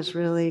sun was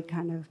really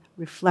kind of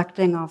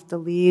reflecting off the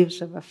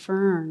leaves of a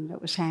fern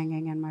that was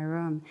hanging in my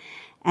room.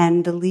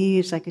 And the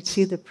leaves, I could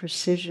see the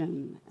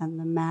precision and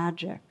the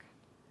magic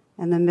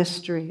and the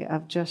mystery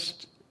of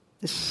just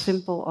this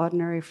simple,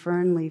 ordinary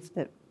fern leaf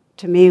that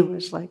to me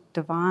was like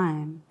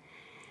divine.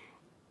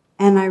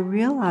 And I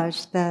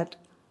realized that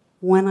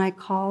when I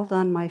called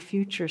on my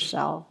future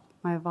self,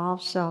 my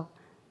evolved self,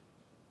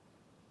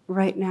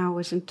 right now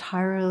was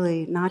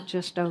entirely not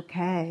just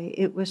okay,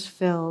 it was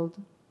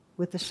filled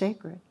with the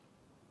sacred.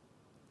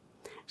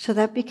 So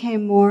that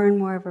became more and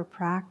more of a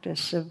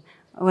practice of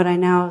what I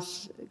now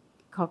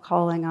call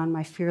calling on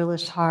my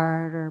fearless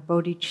heart, or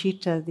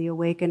bodhicitta, the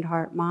awakened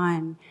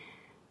heart-mind.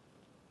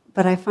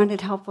 But I find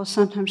it helpful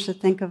sometimes to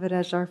think of it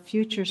as our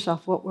future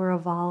self, what we're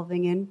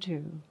evolving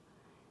into,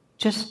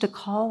 just to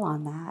call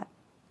on that,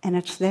 and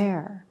it's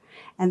there.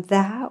 And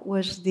that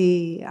was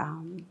the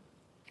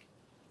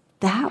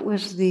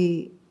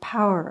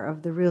power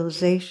of the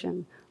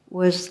realization,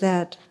 was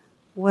that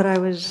what I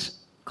was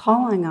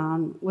calling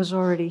on was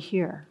already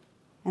here.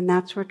 And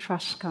that's where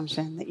trust comes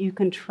in, that you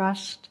can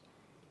trust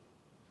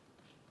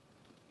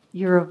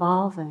you're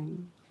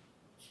evolving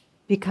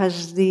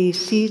because the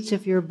seeds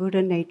of your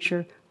Buddha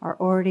nature are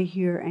already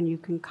here and you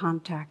can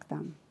contact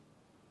them.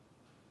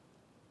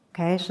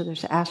 Okay, so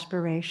there's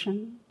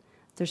aspiration,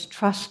 there's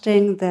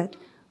trusting that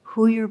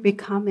who you're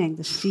becoming,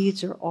 the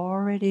seeds are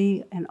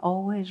already and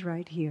always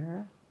right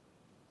here.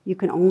 You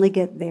can only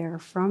get there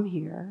from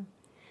here.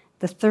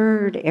 The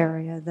third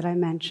area that I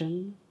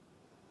mentioned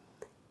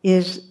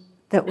is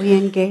that we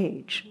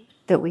engage,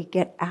 that we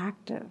get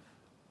active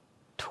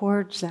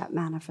towards that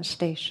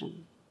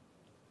manifestation,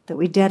 that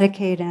we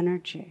dedicate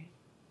energy.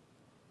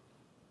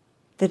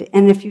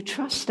 And if you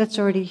trust that's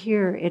already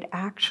here, it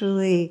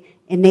actually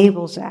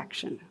enables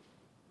action.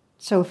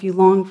 So if you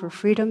long for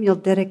freedom, you'll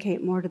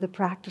dedicate more to the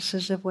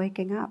practices of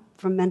waking up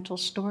from mental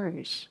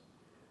stories.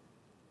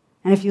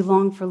 And if you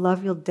long for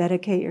love, you'll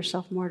dedicate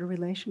yourself more to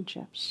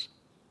relationships.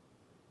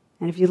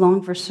 And if you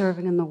long for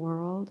serving in the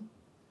world,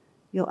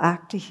 you'll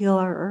act to heal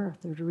our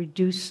earth or to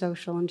reduce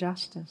social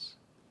injustice.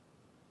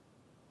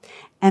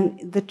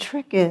 And the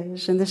trick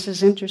is, and this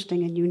is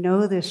interesting, and you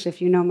know this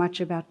if you know much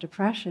about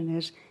depression,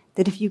 is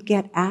that if you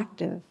get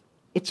active,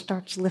 it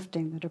starts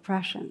lifting the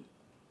depression.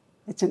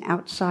 It's an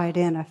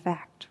outside-in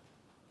effect.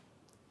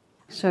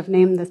 So I've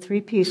named the three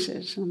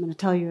pieces. I'm going to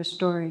tell you a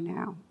story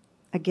now,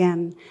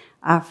 again,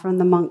 from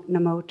the monk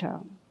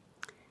Namoto.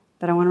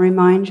 But I want to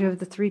remind you of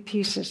the three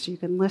pieces so you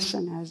can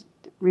listen as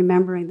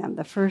remembering them.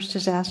 The first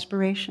is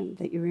aspiration,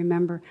 that you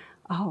remember,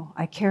 oh,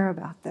 I care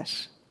about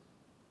this.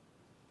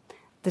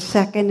 The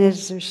second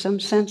is there's some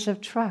sense of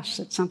trust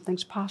that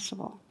something's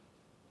possible.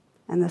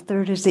 And the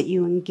third is that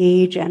you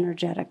engage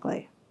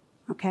energetically.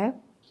 Okay?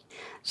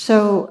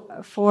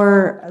 So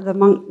for the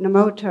monk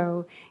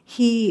Namoto,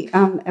 he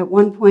at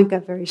one point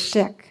got very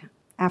sick.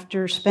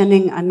 After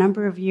spending a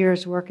number of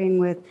years working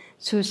with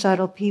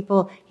suicidal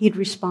people, he'd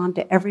respond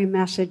to every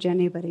message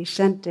anybody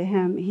sent to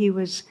him. He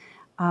was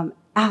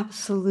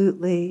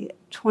absolutely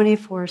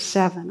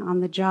 24/7 on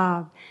the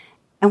job.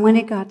 And when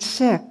he got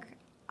sick,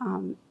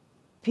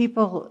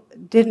 people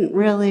didn't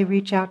really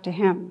reach out to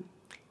him.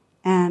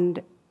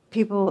 And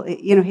people,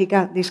 he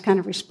got these kind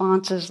of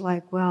responses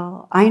like,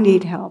 well, I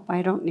need help.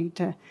 I don't need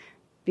to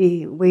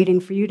be waiting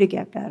for you to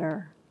get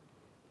better.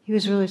 He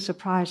was really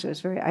surprised. It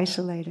was very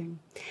isolating.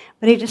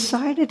 But he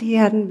decided he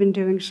hadn't been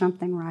doing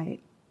something right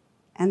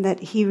and that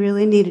he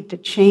really needed to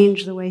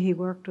change the way he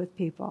worked with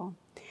people.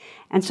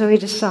 And so he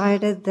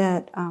decided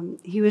that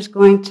he was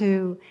going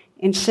to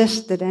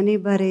insist that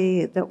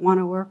anybody that want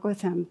to work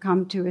with him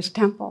come to his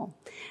temple,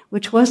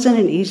 which wasn't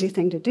an easy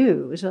thing to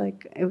do.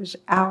 It was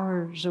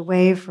hours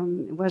away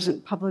from, it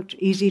wasn't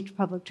easy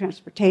public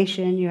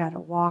transportation. You had to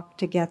walk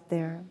to get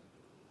there.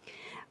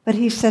 But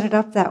he set it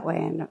up that way,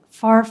 and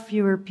far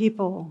fewer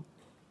people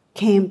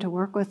came to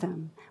work with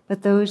him.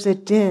 But those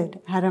that did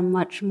had a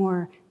much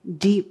more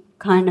deep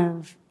kind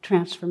of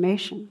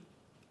transformation.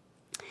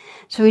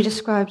 So he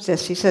describes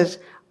this. He says,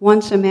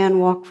 once a man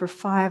walked for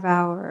 5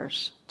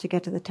 hours to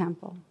get to the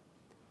temple.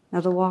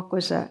 Now the walk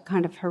was a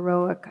kind of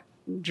heroic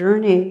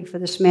journey for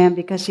this man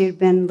because he had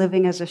been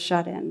living as a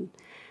shut-in.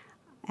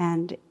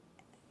 And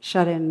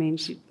shut-in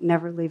means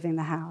never leaving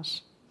the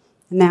house.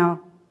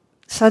 Now,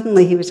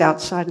 suddenly he was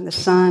outside in the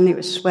sun, he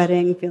was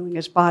sweating, feeling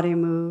his body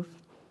move.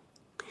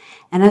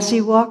 And as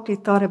he walked, he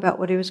thought about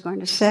what he was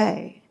going to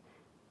say.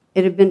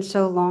 It had been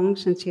so long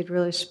since he had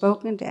really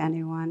spoken to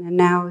anyone, and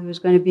now he was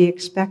going to be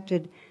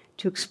expected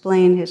to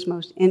explain his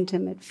most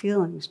intimate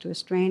feelings to a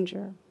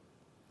stranger.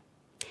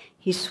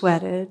 He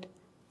sweated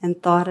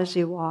and thought as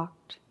he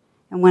walked,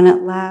 and when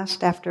at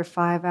last, after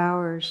 5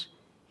 hours,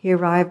 he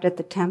arrived at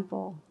the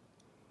temple,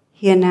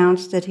 he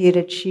announced that he had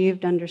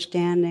achieved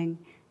understanding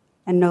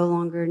and no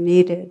longer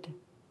needed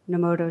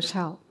Nomoto's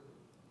help.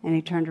 And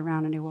he turned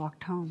around and he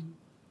walked home.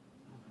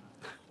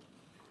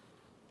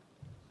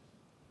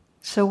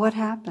 So what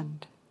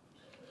happened?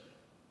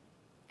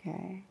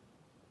 Okay.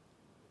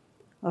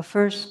 Well,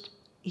 first,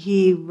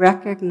 he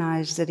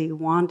recognized that he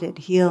wanted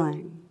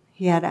healing.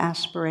 He had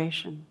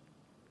aspiration.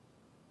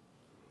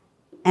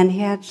 And he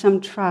had some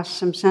trust,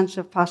 some sense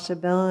of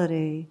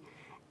possibility.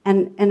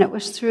 And it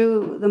was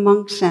through the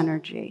monk's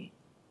energy.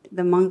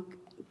 The monk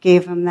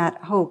gave him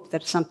that hope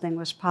that something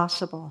was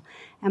possible.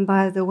 And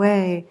by the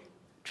way,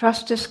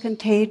 trust is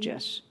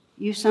contagious.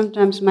 You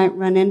sometimes might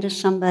run into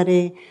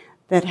somebody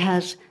that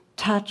has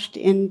touched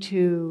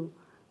into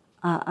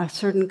a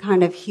certain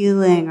kind of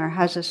healing or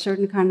has a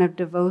certain kind of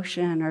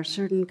devotion or a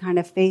certain kind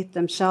of faith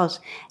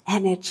themselves,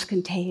 and it's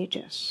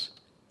contagious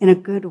in a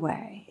good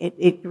way.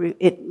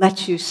 It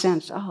lets you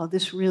sense, oh,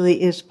 this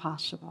really is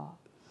possible.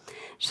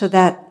 So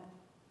that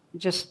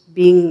just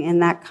being in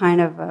that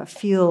kind of a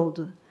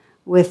field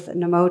with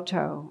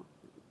Nomoto,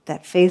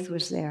 that faith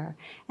was there.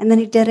 And then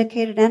he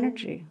dedicated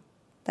energy.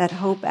 That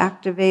hope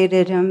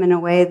activated him in a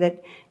way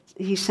that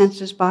he sensed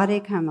his body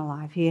come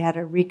alive. He had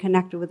to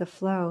reconnect with the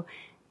flow.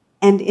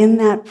 And in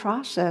that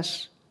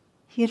process,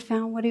 he had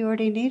found what he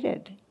already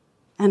needed.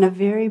 On a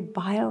very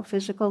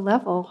biophysical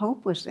level,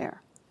 hope was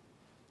there.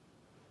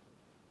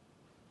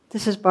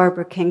 This is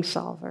Barbara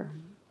Kingsolver.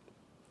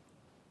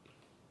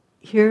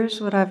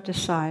 Here's what I've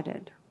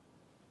decided.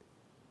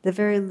 The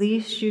very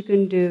least you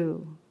can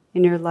do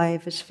in your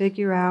life is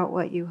figure out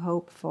what you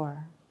hope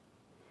for.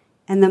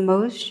 And the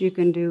most you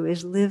can do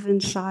is live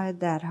inside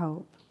that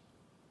hope.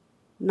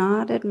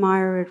 Not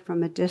admire it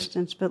from a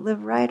distance, but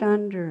live right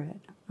under it,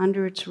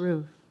 under its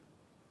roof.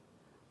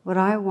 What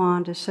I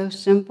want is so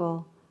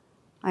simple,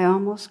 I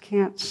almost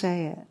can't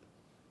say it.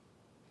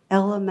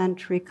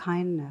 Elementary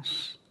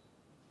kindness.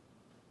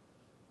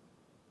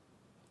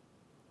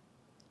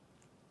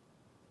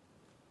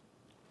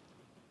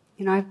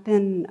 You know, I've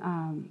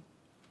been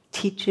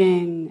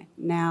teaching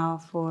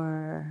now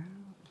for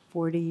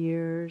 40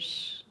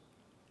 years,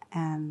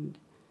 and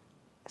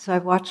so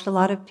I've watched a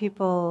lot of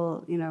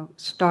people,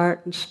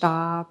 start and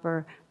stop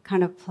or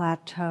kind of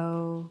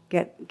plateau,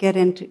 get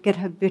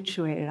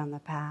habituated on the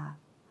path.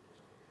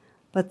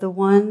 But the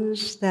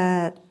ones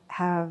that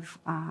have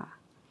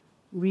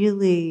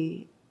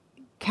really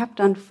kept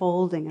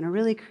unfolding in a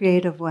really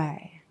creative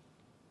way,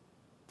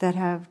 that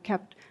have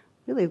kept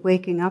really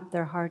waking up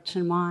their hearts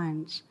and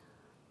minds,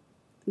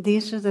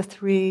 these are the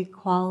 3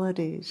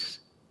 qualities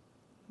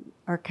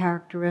or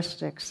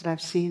characteristics that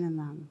I've seen in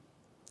them.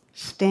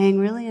 Staying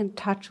really in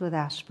touch with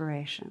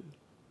aspiration.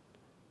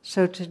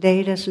 So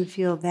today doesn't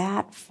feel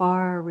that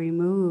far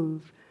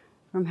removed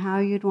from how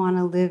you'd want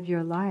to live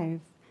your life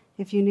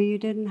if you knew you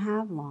didn't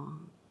have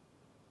long.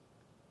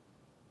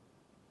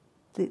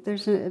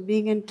 There's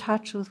being in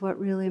touch with what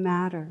really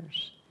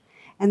matters.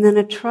 And then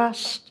a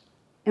trust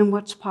in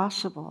what's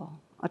possible.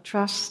 A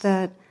trust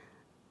that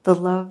the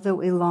love that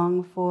we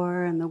long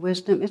for and the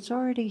wisdom, it's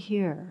already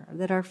here.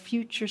 That our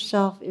future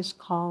self is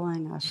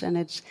calling us, and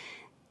it's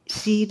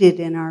seated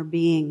in our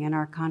being, in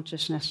our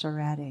consciousness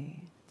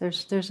already.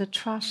 There's a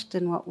trust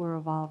in what we're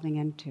evolving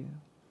into.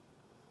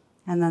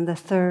 And then the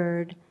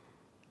third,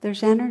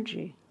 there's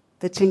energy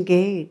that's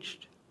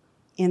engaged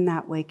in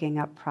that waking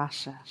up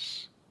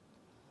process.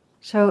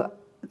 So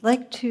I'd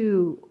like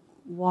to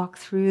walk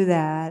through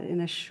that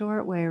in a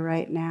short way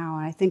right now,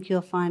 and I think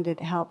you'll find it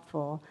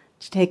helpful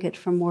to take it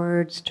from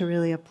words to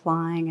really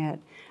applying it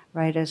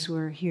right as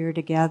we're here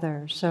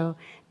together. So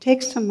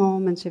take some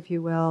moments, if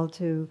you will,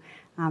 to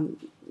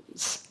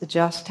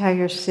adjust how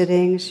you're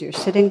sitting, so you're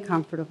sitting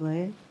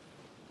comfortably.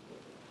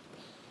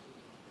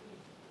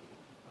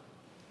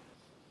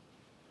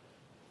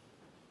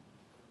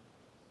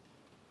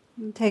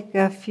 And take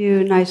a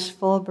few nice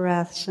full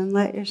breaths and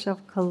let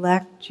yourself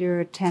collect your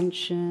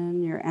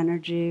attention, your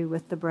energy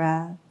with the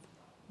breath.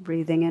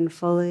 breathing in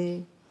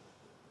fully,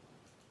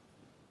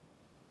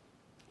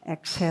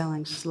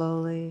 exhaling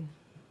slowly,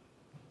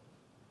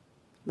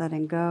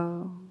 letting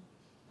go.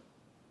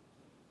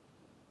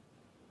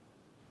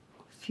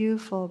 A few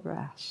full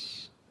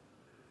breaths.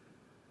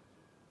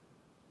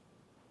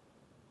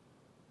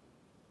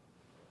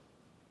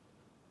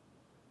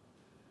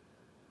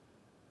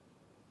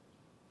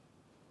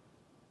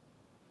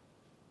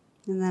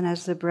 And then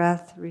as the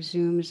breath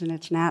resumes in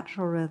its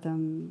natural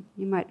rhythm,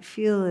 you might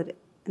feel it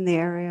in the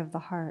area of the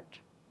heart.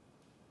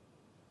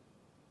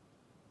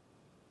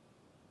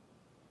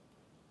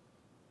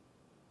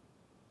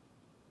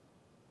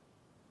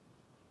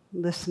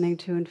 Listening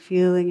to and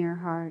feeling your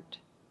heart.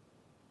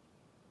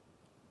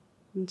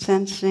 And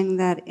sensing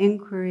that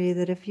inquiry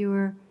that if you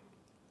were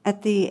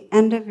at the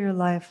end of your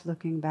life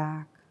looking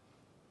back,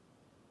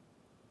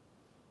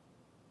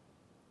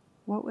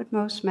 what would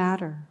most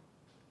matter?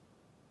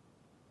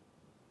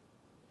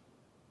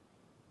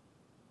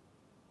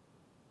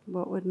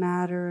 What would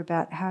matter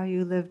about how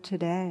you live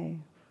today?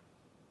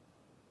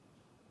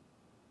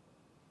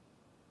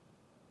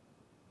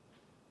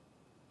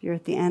 If you're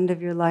at the end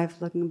of your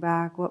life looking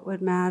back, what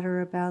would matter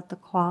about the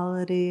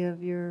quality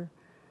of your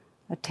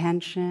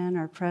attention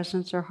or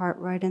presence or heart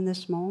right in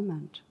this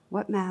moment?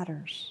 What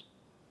matters?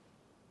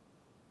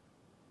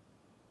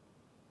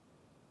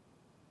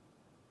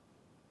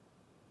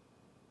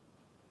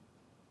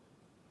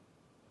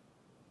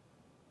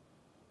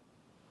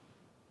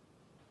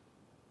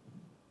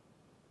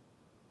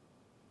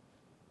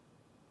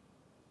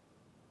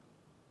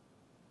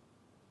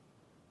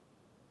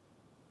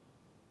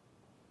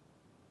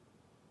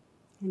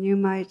 And you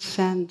might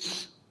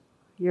sense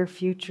your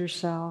future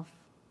self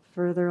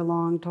further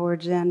along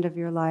towards the end of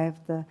your life,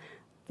 the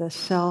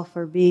self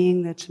or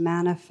being that's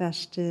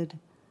manifested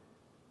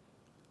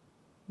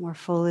more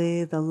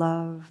fully, the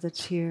love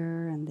that's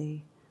here and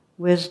the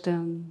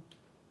wisdom,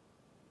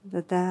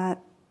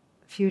 that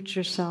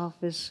future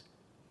self is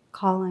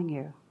calling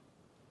you.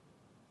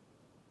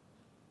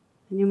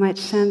 And you might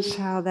sense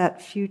how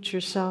that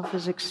future self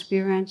is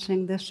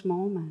experiencing this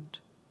moment.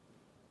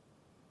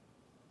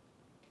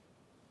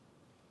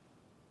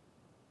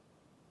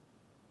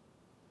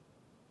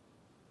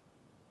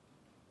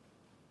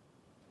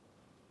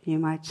 You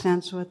might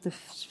sense what the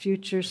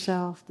future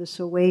self, this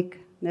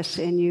awakeness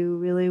in you,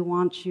 really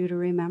wants you to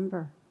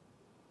remember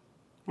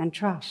and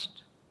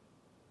trust.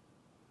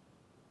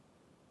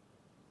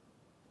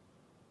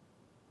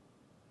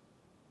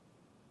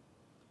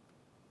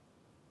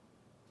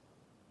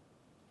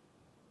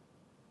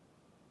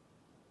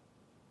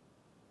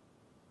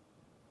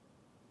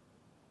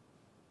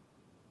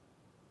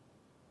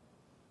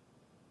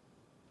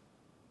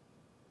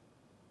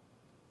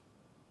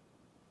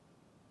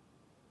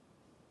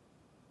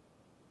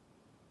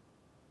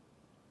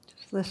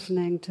 Just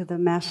listening to the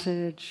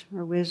message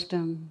or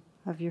wisdom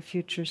of your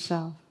future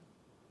self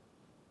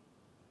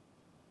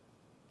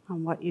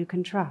on what you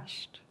can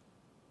trust.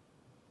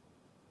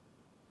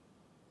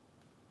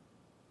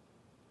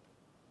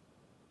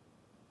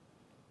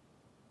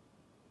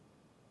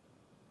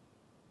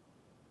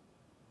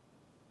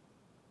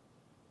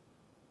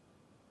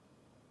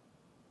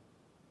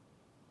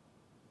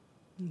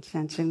 And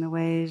sensing the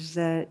ways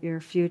that your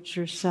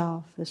future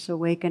self, this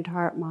awakened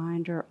heart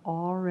mind, are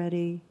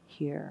already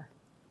here.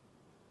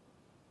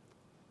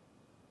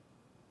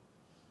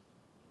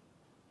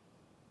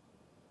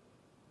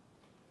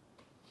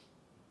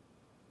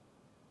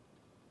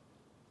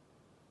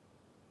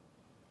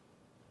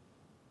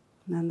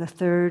 And then the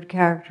third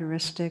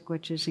characteristic,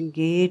 which is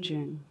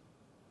engaging.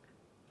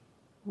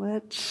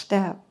 What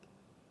step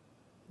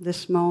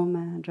this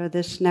moment or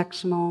this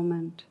next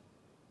moment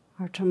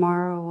or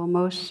tomorrow will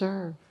most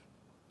serve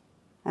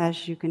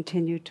as you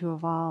continue to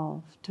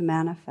evolve, to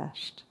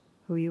manifest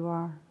who you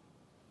are?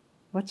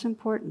 What's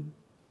important?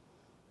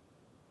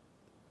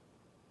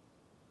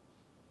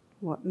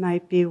 What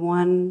might be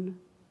one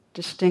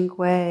distinct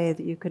way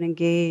that you could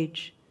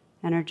engage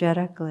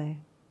energetically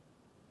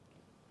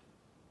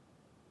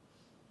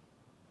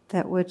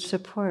that would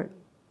support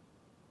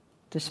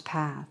this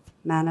path,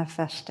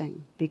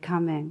 manifesting,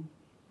 becoming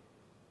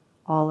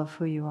all of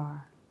who you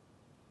are?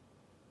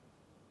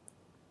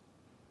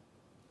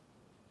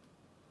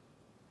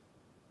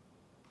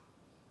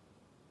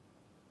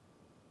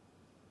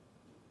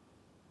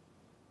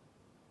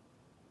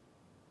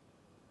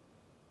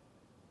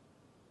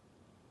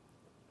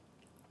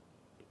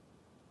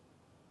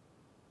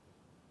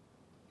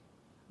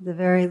 The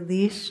very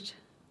least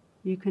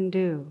you can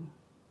do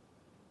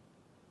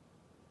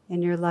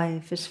in your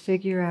life is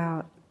figure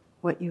out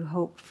what you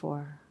hope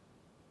for.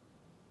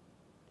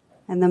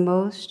 And the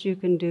most you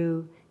can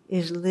do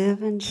is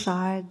live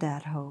inside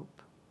that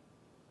hope.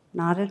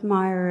 Not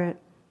admire it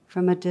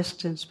from a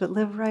distance, but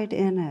live right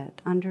in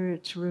it, under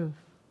its roof.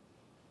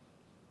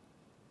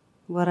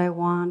 What I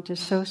want is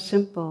so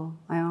simple,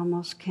 I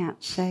almost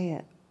can't say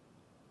it.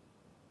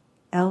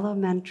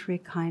 Elementary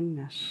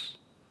kindness.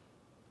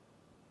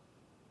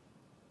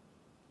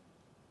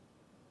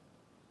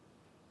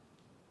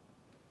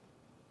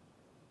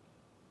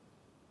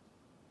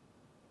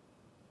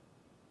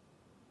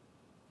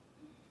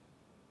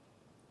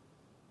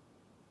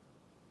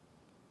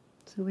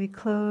 So we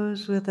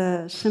close with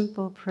a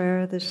simple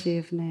prayer this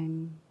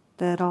evening,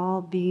 that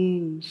all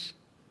beings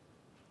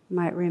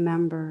might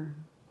remember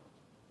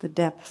the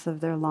depth of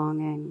their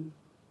longing,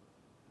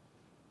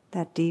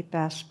 that deep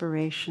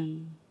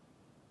aspiration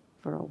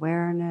for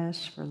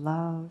awareness, for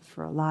love,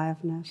 for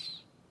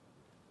aliveness,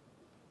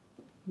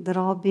 that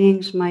all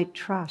beings might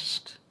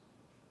trust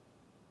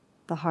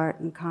the heart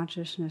and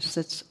consciousness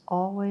that's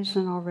always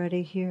and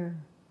already here,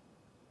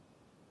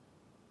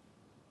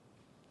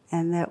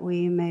 and that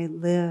we may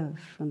live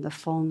from the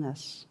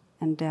fullness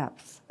and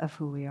depth of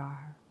who we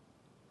are.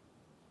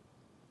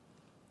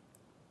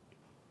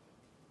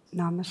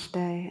 Namaste,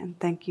 and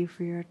thank you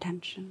for your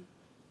attention.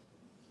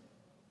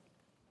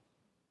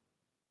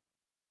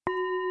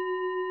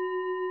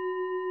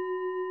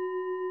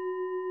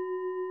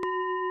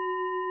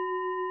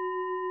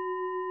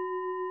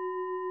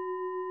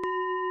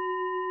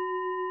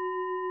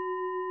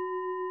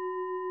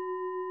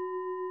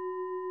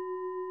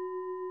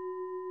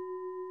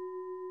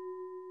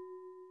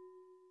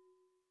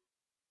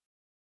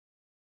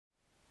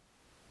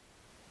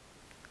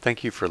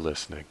 Thank you for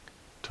listening.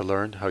 To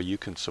learn how you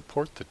can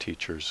support the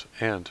teachers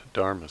and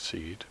Dharma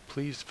Seed,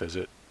 please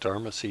visit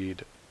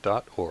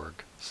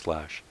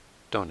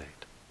dharmaseed.org/donate.